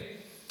 Ready?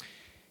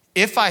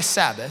 If I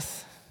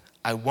Sabbath,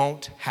 I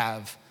won't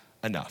have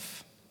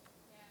enough.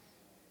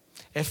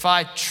 If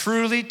I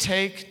truly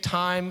take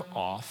time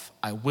off,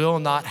 I will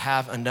not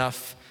have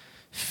enough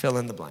fill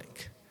in the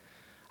blank.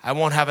 I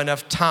won't have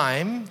enough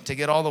time to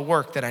get all the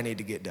work that I need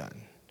to get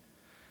done.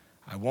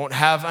 I won't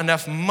have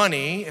enough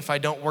money if I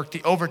don't work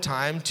the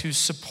overtime to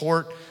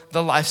support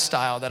the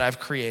lifestyle that I've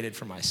created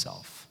for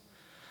myself.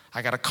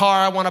 I got a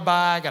car I want to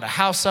buy, I got a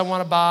house I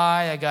want to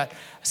buy, I got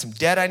some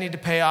debt I need to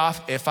pay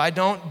off. If I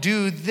don't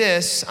do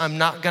this, I'm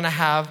not going to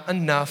have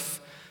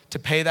enough to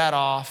pay that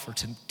off or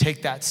to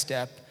take that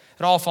step.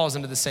 It all falls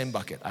into the same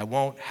bucket. I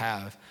won't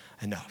have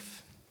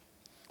enough.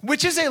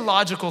 Which is a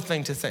logical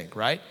thing to think,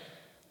 right?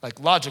 Like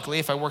logically,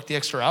 if I work the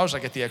extra hours, I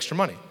get the extra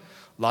money.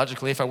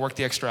 Logically, if I work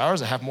the extra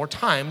hours, I have more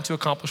time to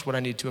accomplish what I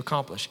need to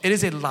accomplish. It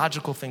is a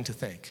logical thing to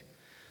think.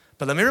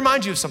 But let me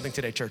remind you of something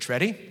today, church.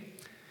 Ready?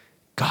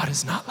 God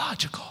is not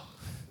logical.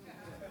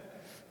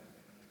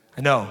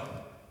 I know.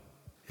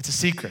 It's a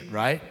secret,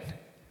 right?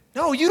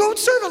 No, you don't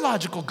serve a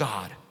logical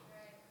God.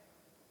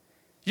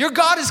 Your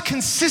God is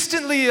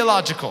consistently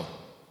illogical.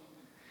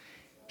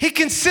 He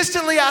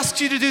consistently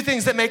asks you to do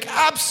things that make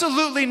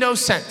absolutely no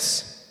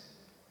sense.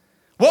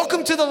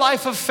 Welcome to the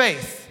life of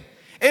faith.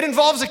 It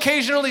involves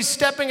occasionally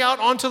stepping out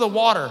onto the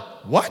water.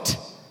 What?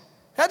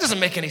 That doesn't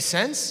make any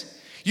sense.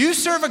 You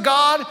serve a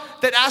God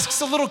that asks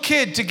a little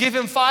kid to give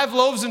him 5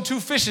 loaves and 2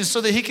 fishes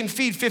so that he can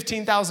feed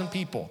 15,000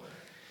 people.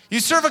 You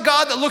serve a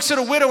God that looks at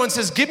a widow and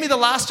says, give me the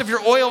last of your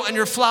oil and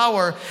your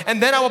flour,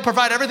 and then I will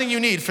provide everything you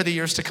need for the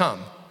years to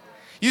come.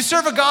 You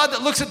serve a God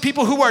that looks at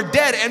people who are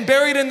dead and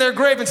buried in their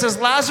grave and says,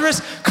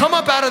 Lazarus, come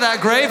up out of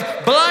that grave,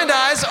 blind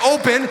eyes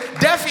open,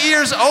 deaf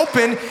ears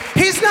open.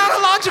 He's not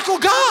a logical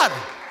God.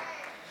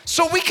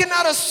 So we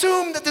cannot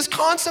assume that this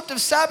concept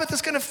of Sabbath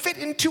is gonna fit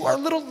into our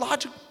little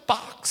logic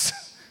box.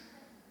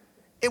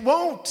 It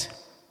won't.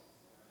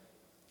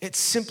 It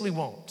simply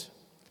won't.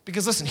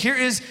 Because listen, here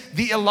is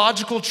the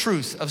illogical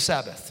truth of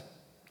Sabbath.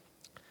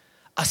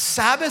 A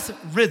Sabbath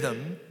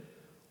rhythm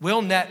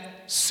will net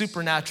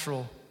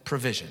supernatural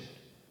provision.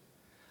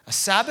 A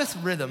Sabbath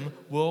rhythm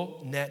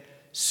will net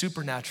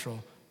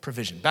supernatural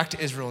provision. Back to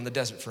Israel in the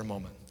desert for a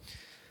moment.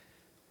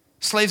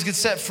 Slaves get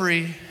set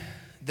free.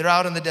 They're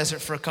out in the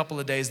desert for a couple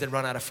of days. They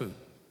run out of food.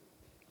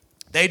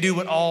 They do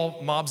what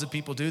all mobs of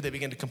people do. They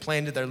begin to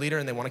complain to their leader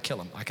and they want to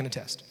kill him. I can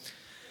attest.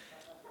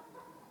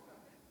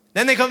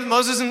 Then they come to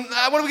Moses and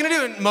what are we going to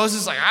do? And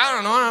Moses is like, I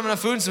don't know, I don't have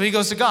enough food. So he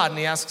goes to God and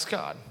he asks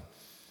God.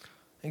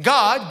 And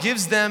God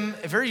gives them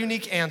a very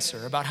unique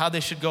answer about how they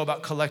should go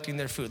about collecting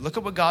their food. Look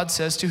at what God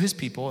says to his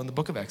people in the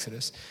book of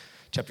Exodus,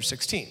 chapter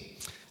 16.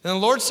 And the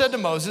Lord said to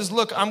Moses,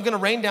 look, I'm going to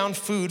rain down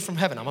food from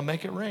heaven. I'm going to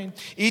make it rain.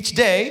 Each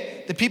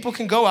day, the people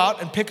can go out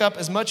and pick up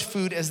as much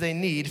food as they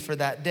need for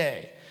that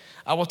day.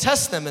 I will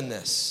test them in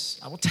this.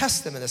 I will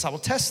test them in this. I will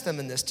test them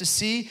in this to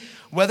see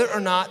whether or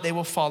not they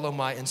will follow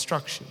my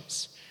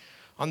instructions.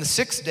 On the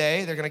 6th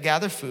day, they're going to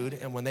gather food,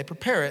 and when they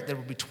prepare it, there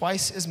will be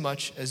twice as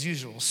much as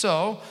usual.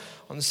 So,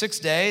 on the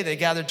 6th day, they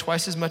gathered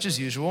twice as much as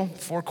usual,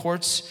 4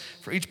 quarts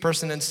for each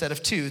person instead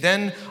of 2.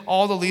 Then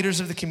all the leaders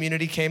of the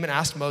community came and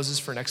asked Moses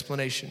for an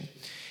explanation.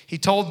 He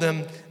told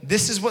them,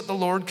 this is what the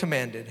Lord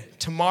commanded.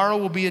 Tomorrow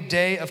will be a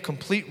day of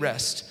complete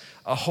rest,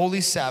 a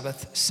holy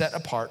Sabbath set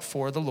apart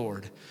for the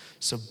Lord.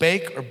 So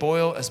bake or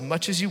boil as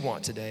much as you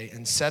want today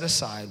and set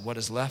aside what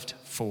is left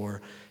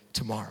for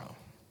tomorrow.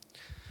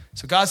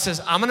 So God says,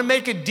 I'm gonna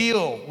make a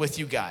deal with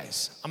you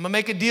guys. I'm gonna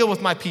make a deal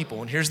with my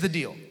people, and here's the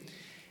deal.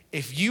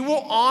 If you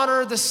will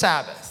honor the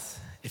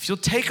Sabbath, if you'll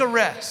take a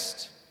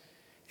rest,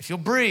 if you'll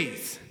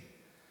breathe,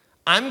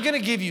 I'm gonna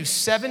give you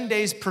 7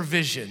 days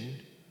provision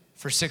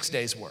for 6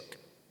 days work.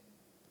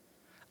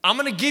 I'm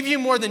gonna give you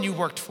more than you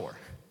worked for.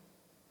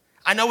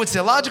 I know it's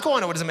illogical, I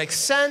know it doesn't make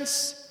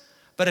sense,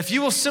 but if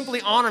you will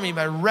simply honor me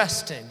by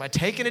resting, by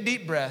taking a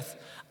deep breath,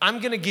 I'm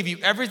gonna give you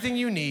everything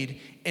you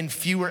need in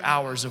fewer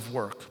hours of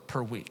work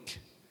per week.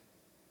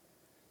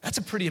 That's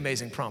a pretty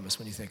amazing promise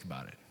when you think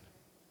about it.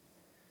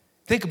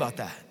 Think about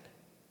that.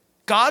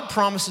 God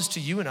promises to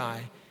you and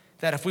I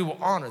that if we will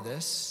honor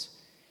this,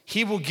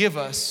 he will give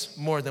us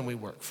more than we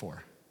work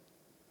for.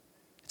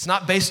 It's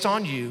not based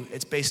on you,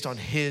 it's based on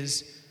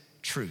his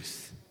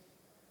truth.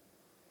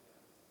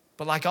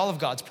 But like all of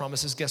God's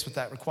promises, guess what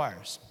that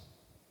requires?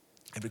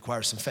 It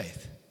requires some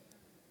faith.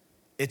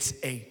 It's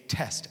a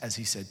test, as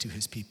he said to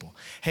his people.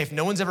 Hey, if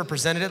no one's ever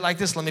presented it like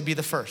this, let me be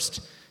the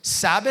first.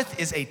 Sabbath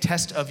is a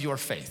test of your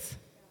faith.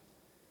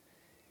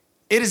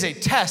 It is a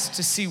test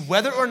to see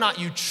whether or not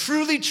you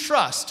truly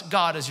trust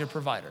God as your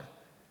provider.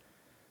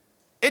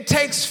 It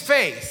takes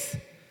faith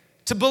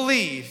to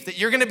believe that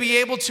you're gonna be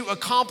able to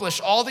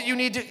accomplish all that you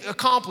need to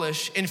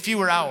accomplish in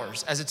fewer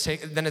hours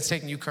than it's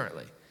taking you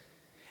currently.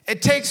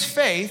 It takes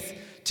faith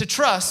to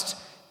trust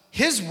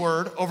his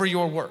word over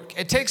your work.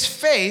 It takes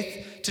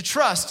faith to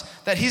trust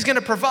that he's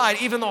gonna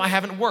provide even though I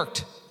haven't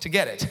worked to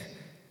get it.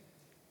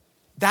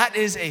 That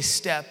is a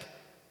step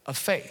of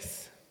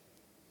faith.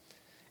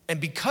 And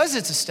because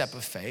it's a step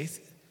of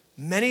faith,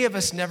 many of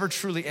us never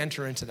truly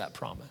enter into that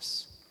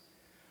promise.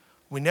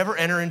 We never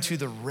enter into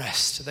the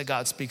rest that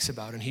God speaks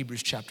about in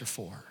Hebrews chapter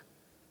 4.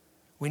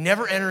 We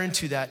never enter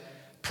into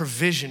that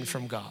provision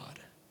from God.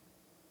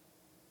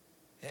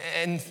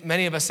 And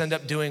many of us end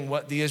up doing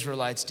what the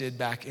Israelites did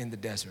back in the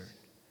desert.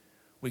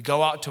 We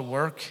go out to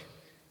work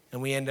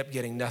and we end up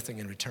getting nothing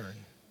in return.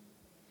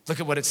 Look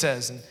at what it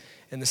says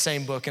in the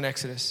same book in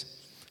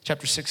Exodus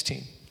chapter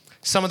 16.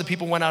 Some of the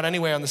people went out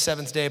anyway on the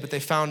seventh day, but they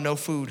found no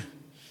food.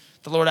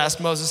 The Lord asked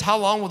Moses, how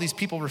long will these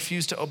people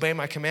refuse to obey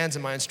my commands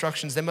and my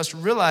instructions? They must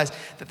realize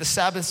that the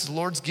Sabbath is the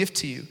Lord's gift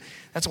to you.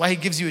 That's why he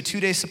gives you a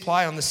 2-day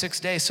supply on the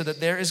 6th day so that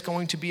there is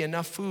going to be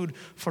enough food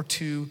for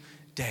 2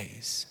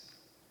 days.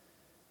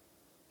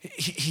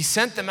 He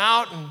sent them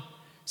out and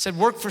said,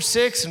 work for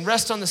 6 and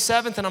rest on the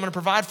 7th and I'm gonna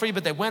provide for you,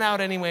 but they went out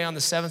anyway on the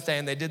 7th day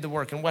and they did the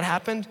work. And what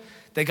happened?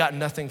 They got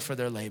nothing for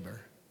their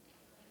labor.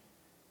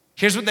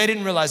 Here's what they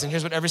didn't realize, and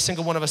here's what every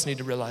single one of us need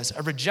to realize.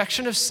 A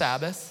rejection of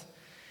Sabbath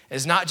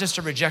is not just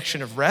a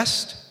rejection of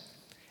rest,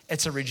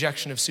 it's a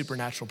rejection of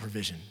supernatural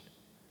provision.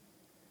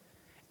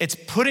 It's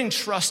putting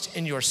trust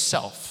in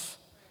yourself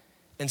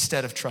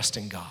instead of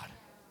trusting God.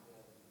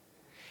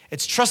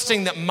 It's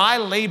trusting that my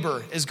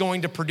labor is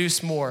going to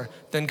produce more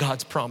than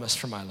God's promise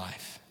for my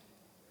life.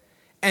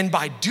 And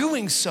by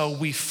doing so,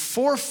 we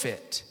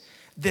forfeit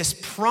this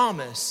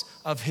promise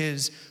of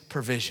his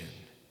provision.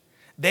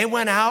 They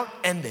went out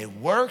and they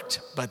worked,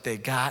 but they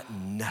got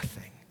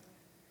nothing.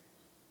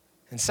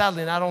 And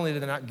sadly, not only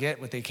did they not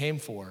get what they came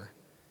for,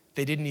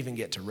 they didn't even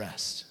get to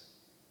rest.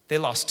 They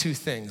lost 2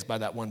 things by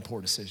that one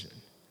poor decision.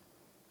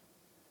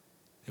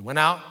 They went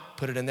out,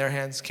 put it in their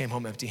hands, came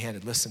home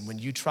empty-handed. Listen, when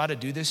you try to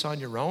do this on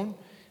your own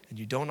and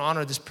you don't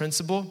honor this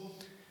principle,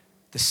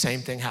 the same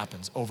thing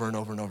happens over and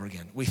over and over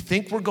again. We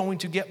think we're going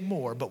to get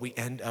more, but we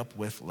end up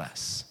with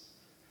less.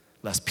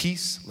 Less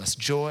peace, less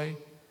joy,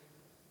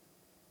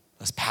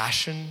 less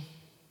passion.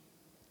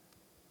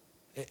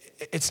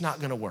 It's not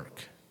gonna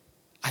work.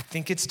 I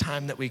think it's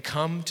time that we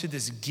come to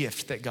this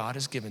gift that God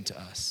has given to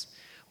us.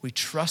 We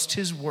trust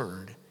his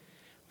word.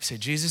 We say,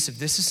 Jesus, if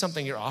this is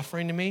something you're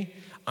offering to me,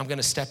 I'm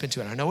gonna step into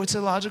it. I know it's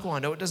illogical, I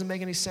know it doesn't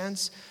make any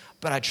sense,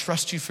 but I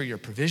trust you for your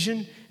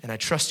provision and I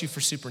trust you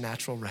for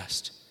supernatural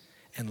rest.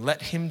 And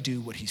let him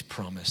do what he's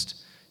promised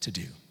to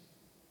do.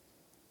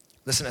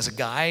 Listen, as a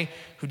guy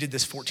who did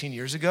this 14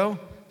 years ago,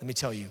 let me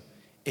tell you,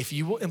 if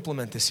you will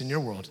implement this in your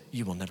world,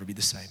 you will never be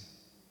the same.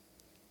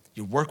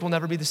 Your work will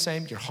never be the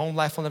same. Your home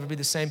life will never be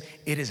the same.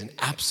 It is an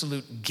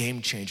absolute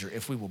game changer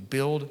if we will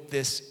build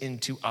this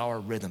into our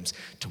rhythms.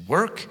 To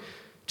work,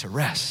 to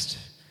rest,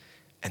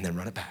 and then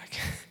run it back.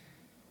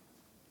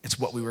 It's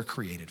what we were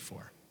created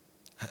for.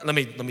 Let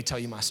me tell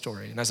you my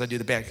story, and as I do,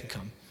 the band can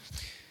come.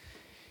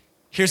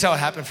 Here's how it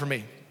happened for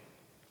me.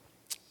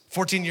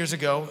 14 years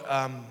ago,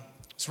 I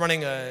was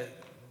running a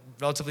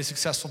relatively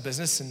successful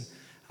business, and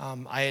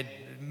I had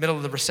middle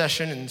of the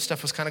recession and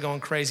stuff was kind of going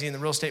crazy in the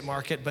real estate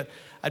market, but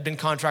I'd been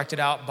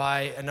contracted out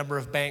by a number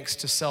of banks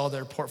to sell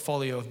their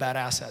portfolio of bad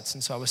assets.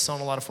 And so I was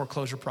selling a lot of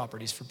foreclosure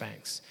properties for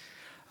banks.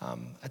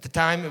 At the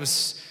time, it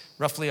was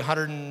roughly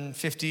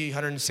 150,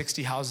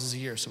 160 houses a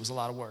year, so it was a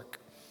lot of work.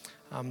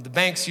 The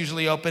banks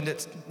usually opened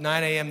at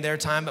 9 a.m. their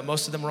time, but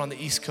most of them were on the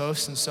East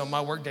Coast, and so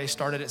my work day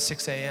started at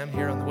 6 a.m.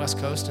 here on the West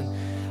Coast.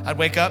 And I'd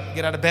wake up,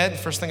 get out of bed, the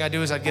first thing I'd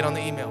do is I'd get on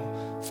the email.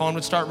 Phone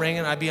would start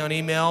ringing, I'd be on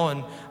email,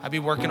 and I'd be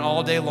working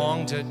all day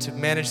long to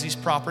manage these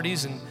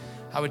properties, and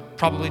I would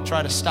probably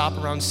try to stop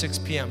around 6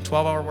 p.m.,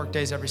 12-hour work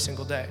days every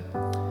single day.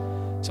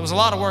 So it was a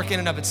lot of work in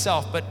and of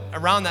itself, but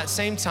around that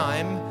same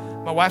time,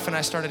 my wife and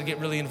I started to get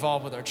really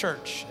involved with our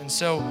church. And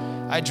so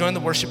I joined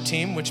the worship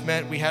team, which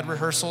meant we had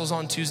rehearsals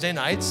on Tuesday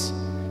nights.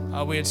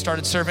 We had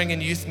started serving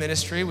in youth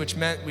ministry, which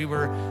meant we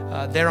were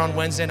there on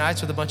Wednesday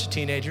nights with a bunch of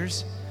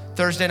teenagers.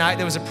 Thursday night,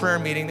 there was a prayer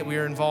meeting that we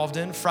were involved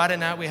in. Friday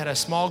night, we had a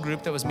small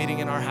group that was meeting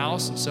in our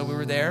house, and so we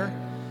were there.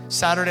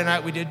 Saturday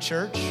night, we did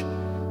church.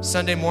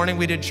 Sunday morning,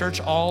 we did church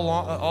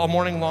all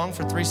morning long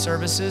for 3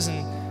 services,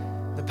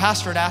 and the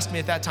pastor had asked me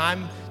at that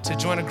time to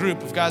join a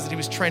group of guys that he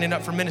was training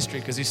up for ministry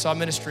because he saw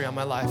ministry on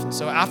my life. And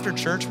so after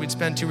church, we'd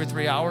spend 2 or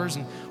 3 hours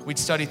and we'd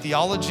study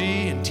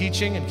theology and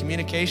teaching and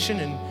communication,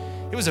 and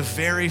it was a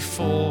very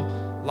full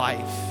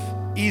life.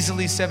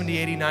 Easily 70,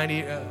 80,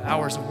 90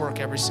 hours of work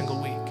every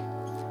single week.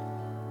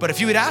 But if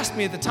you had asked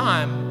me at the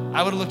time,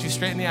 I would have looked you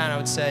straight in the eye and I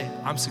would say,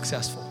 I'm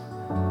successful.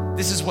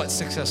 This is what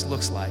success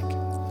looks like.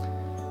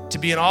 To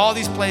be in all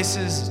these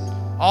places,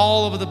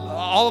 all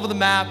over the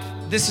map,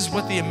 this is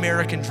what the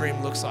American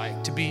dream looks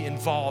like, to be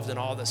involved in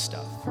all this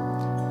stuff.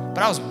 But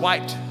I was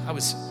wiped.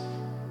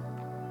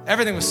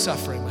 Everything was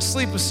suffering. My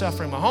sleep was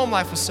suffering. My home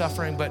life was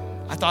suffering, but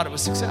I thought it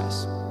was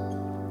success.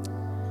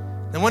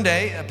 Then one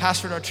day, a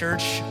pastor at our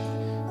church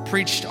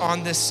preached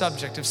on this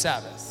subject of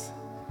Sabbath,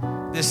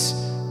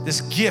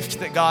 this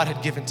gift that God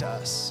had given to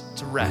us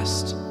to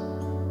rest.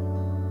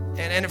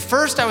 And at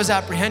first I was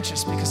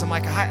apprehensive because I'm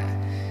like,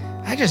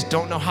 I just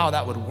don't know how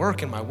that would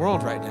work in my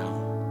world right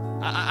now.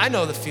 I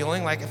know the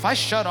feeling, like if I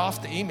shut off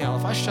the email,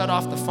 if I shut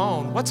off the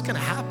phone, what's gonna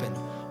happen?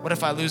 What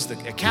if I lose the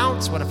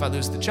accounts? What if I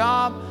lose the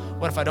job?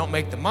 What if I don't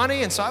make the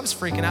money? And so I was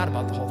freaking out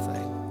about the whole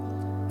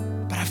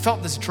thing. But I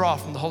felt this draw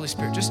from the Holy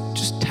Spirit,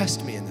 just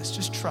test me in this,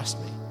 just trust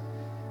me.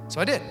 So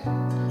I did.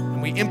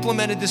 And we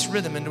implemented this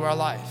rhythm into our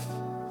life.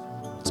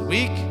 Once a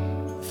week,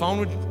 the phone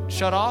would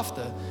shut off,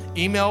 the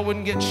email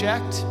wouldn't get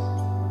checked.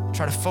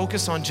 Try to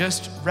focus on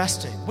just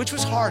resting, which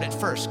was hard at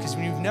first because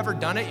when you've never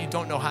done it, you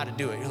don't know how to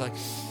do it. You're like,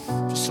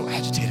 I'm just so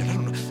agitated,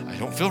 I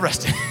don't feel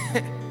rested.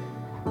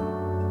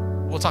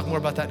 We'll talk more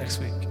about that next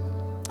week.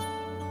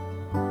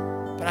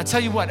 But I tell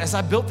you what, as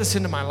I built this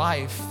into my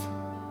life,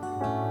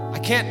 I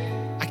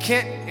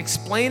can't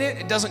explain it.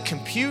 It doesn't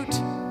compute.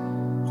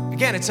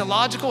 Again, it's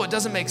illogical. It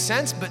doesn't make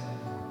sense, but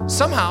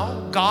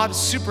somehow God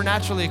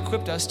supernaturally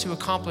equipped us to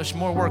accomplish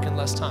more work in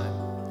less time.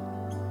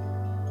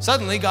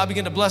 Suddenly, God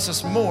began to bless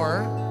us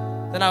more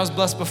than I was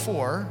blessed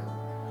before.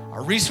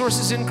 Our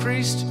resources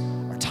increased,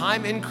 our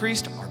time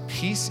increased, our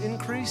peace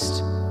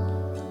increased,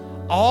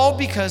 all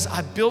because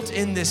I built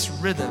in this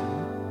rhythm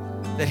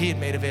that He had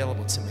made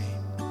available to me.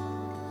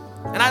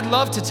 And I'd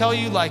love to tell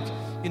you, like,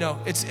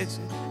 it's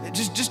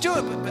just do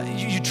it, but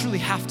you truly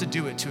have to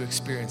do it to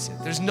experience it.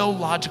 There's no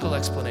logical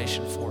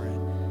explanation for it.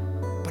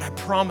 But I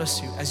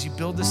promise you, as you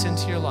build this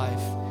into your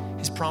life,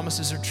 His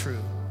promises are true.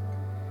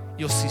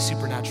 You'll see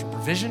supernatural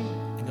provision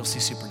and you'll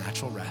see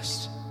supernatural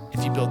rest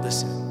if you build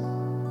this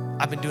in.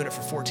 I've been doing it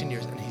for 14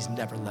 years and He's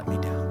never let me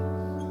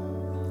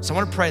down. So I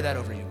want to pray that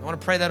over you. I want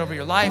to pray that over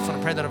your life. I want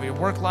to pray that over your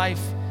work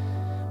life.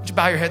 Would you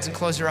bow your heads and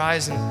close your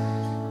eyes?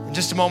 And in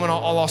just a moment,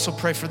 I'll also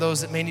pray for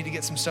those that may need to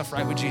get some stuff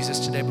right with Jesus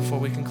today before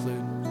we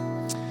conclude.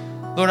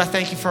 Lord, I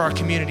thank You for our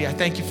community. I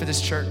thank You for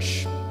this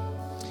church.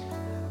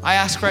 I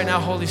ask right now,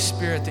 Holy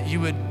Spirit, that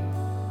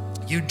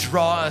you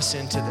draw us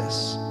into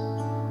this.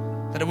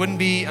 That it wouldn't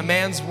be a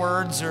man's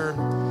words or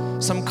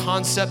some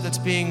concept that's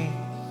being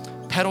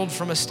peddled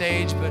from a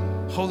stage, but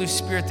Holy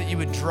Spirit, that You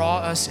would draw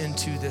us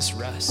into this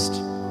rest.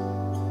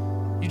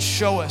 You'd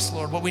show us,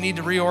 Lord, what we need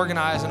to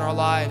reorganize in our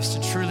lives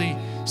to truly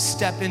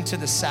step into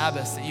the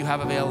Sabbath that You have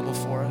available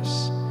for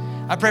us.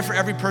 I pray for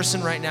every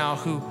person right now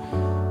who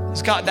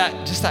has got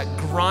that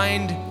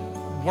grind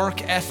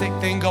work ethic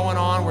thing going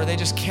on where they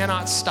just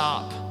cannot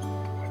stop.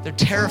 They're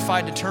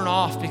terrified to turn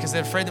off because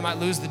they're afraid they might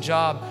lose the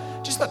job.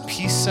 Just let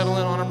peace settle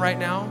in on them right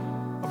now,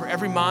 over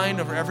every mind,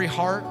 over every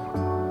heart.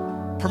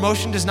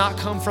 Promotion does not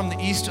come from the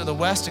east or the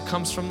west, it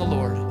comes from the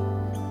Lord.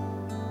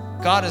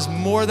 God is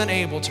more than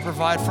able to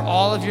provide for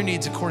all of your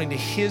needs according to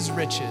His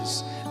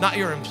riches, not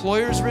your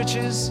employer's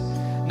riches,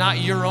 not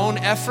your own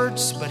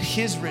efforts, but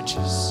His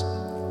riches.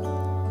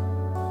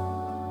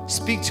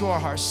 Speak to our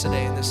hearts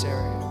today in this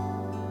area.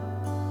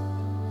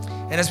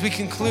 And as we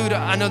conclude,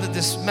 I know that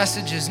this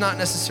message is not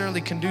necessarily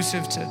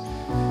conducive to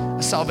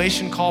a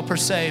salvation call per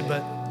se,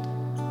 but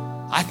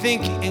I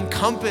think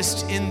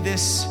encompassed in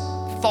this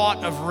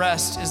thought of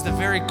rest is the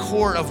very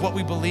core of what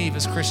we believe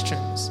as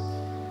Christians.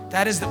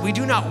 That is that we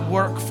do not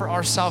work for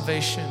our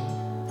salvation,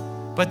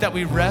 but that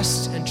we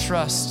rest and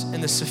trust in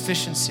the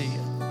sufficiency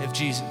of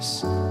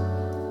Jesus.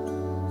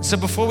 So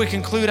before we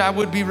conclude, I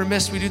would be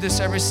remiss, we do this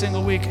every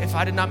single week, if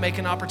I did not make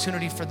an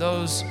opportunity for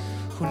those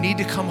who need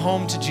to come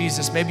home to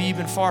Jesus. Maybe you've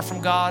been far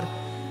from God.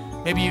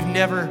 Maybe you've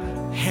never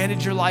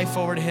handed your life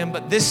over to Him,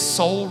 but this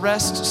soul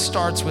rest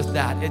starts with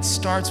that. It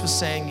starts with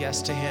saying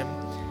yes to Him.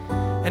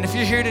 And if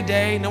you're here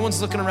today, no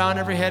one's looking around,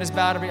 every head is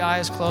bowed, every eye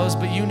is closed,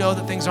 but you know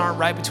that things aren't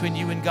right between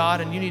you and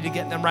God and you need to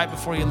get them right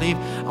before you leave.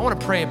 I want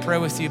to pray a prayer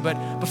with you,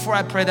 but before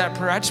I pray that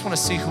prayer, I just want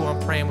to see who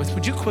I'm praying with.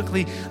 Would you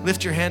quickly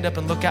lift your hand up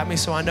and look at me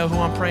so I know who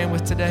I'm praying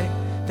with today?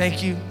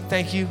 Thank you,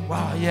 thank you.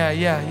 Wow,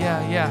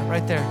 yeah,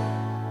 right there.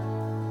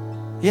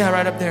 Yeah,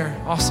 right up there,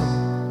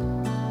 awesome.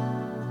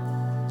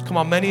 Come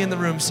on, many in the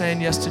room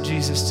saying yes to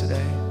Jesus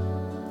today.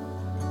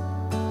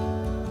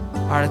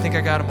 All right, I think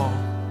I got them all.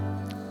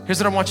 Here's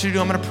what I want you to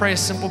do. I'm gonna pray a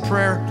simple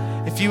prayer,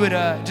 if you would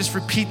just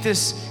repeat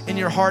this in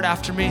your heart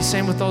after me.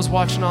 Same with those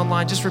watching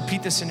online. Just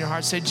repeat this in your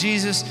heart. Say,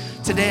 Jesus,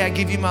 today I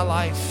give you my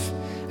life.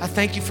 I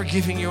thank you for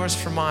giving yours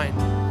for mine.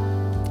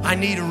 I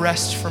need a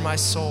rest for my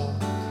soul,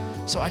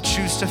 so I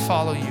choose to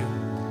follow you.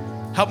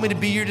 Help me to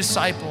be your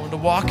disciple and to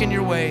walk in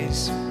your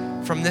ways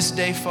from this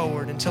day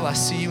forward until I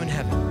see you in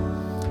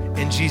heaven.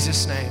 In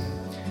Jesus' name,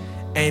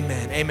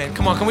 amen, amen.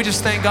 Come on, can we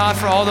just thank God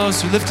for all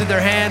those who lifted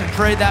their hand and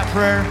prayed that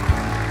prayer?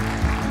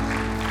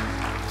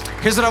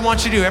 Here's what I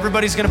want you to do.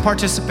 Everybody's gonna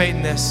participate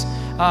in this.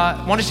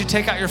 Why don't you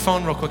take out your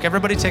phone real quick?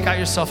 Everybody take out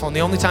your cell phone.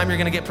 The only time you're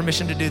gonna get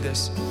permission to do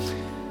this.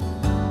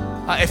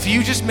 If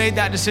you just made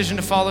that decision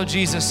to follow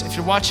Jesus, if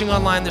you're watching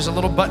online, there's a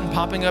little button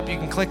popping up. You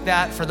can click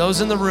that. For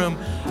those in the room,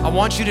 I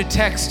want you to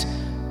text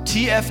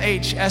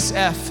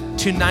TFHSF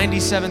to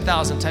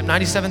 97,000. Type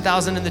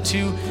 97,000 in the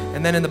 2,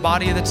 and then in the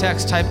body of the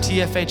text, type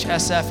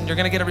TFHSF, and you're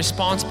gonna get a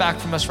response back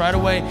from us right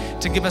away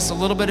to give us a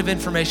little bit of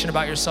information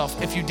about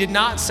yourself. If you did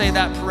not say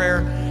that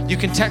prayer, you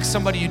can text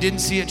somebody you didn't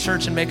see at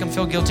church and make them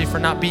feel guilty for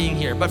not being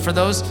here. But for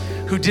those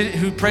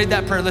who prayed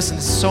that prayer, listen,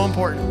 this is so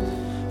important.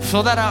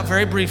 Fill that out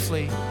very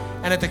briefly.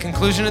 And at the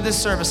conclusion of this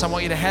service, I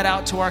want you to head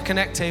out to our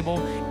Connect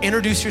table,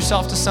 introduce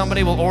yourself to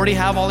somebody. We'll already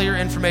have all of your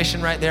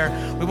information right there.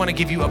 We want to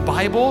give you a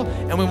Bible,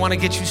 and we want to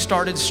get you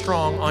started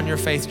strong on your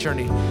faith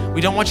journey.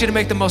 We don't want you to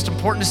make the most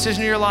important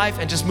decision of your life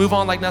and just move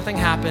on like nothing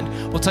happened.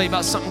 We'll tell you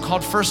about something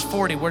called First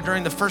 40, where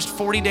during the first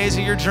 40 days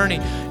of your journey,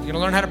 you're going to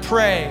learn how to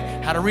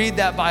pray, how to read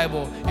that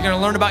Bible. You're going to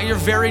learn about your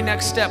very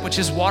next step, which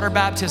is water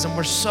baptism.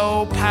 We're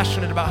so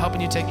passionate about helping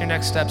you take your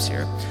next steps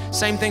here.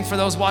 Same thing for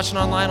those watching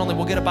online, only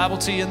we'll get a Bible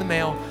to you in the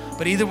mail.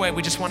 But either way,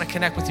 we just want to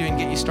connect with you and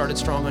get you started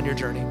strong on your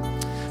journey.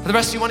 For the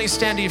rest of you, why don't you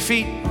stand to your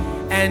feet?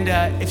 And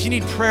if you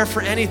need prayer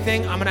for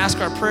anything, I'm going to ask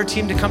our prayer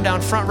team to come down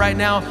front right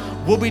now.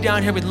 We'll be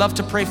down here. We'd love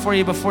to pray for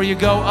you before you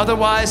go.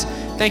 Otherwise,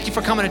 thank you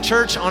for coming to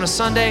church on a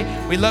Sunday.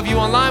 We love you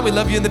online. We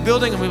love you in the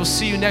building, and we will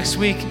see you next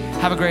week.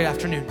 Have a great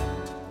afternoon.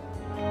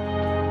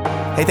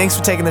 Hey, thanks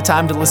for taking the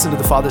time to listen to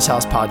the Father's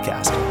House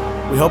podcast.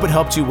 We hope it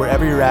helped you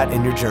wherever you're at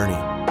in your journey.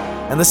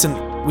 And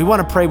listen, we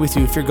want to pray with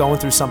you if you're going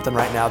through something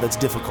right now that's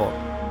difficult.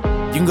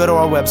 You can go to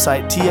our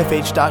website,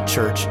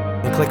 tfh.church,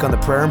 and click on the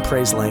prayer and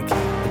praise link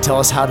and tell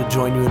us how to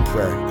join you in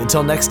prayer.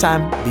 Until next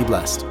time, be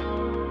blessed.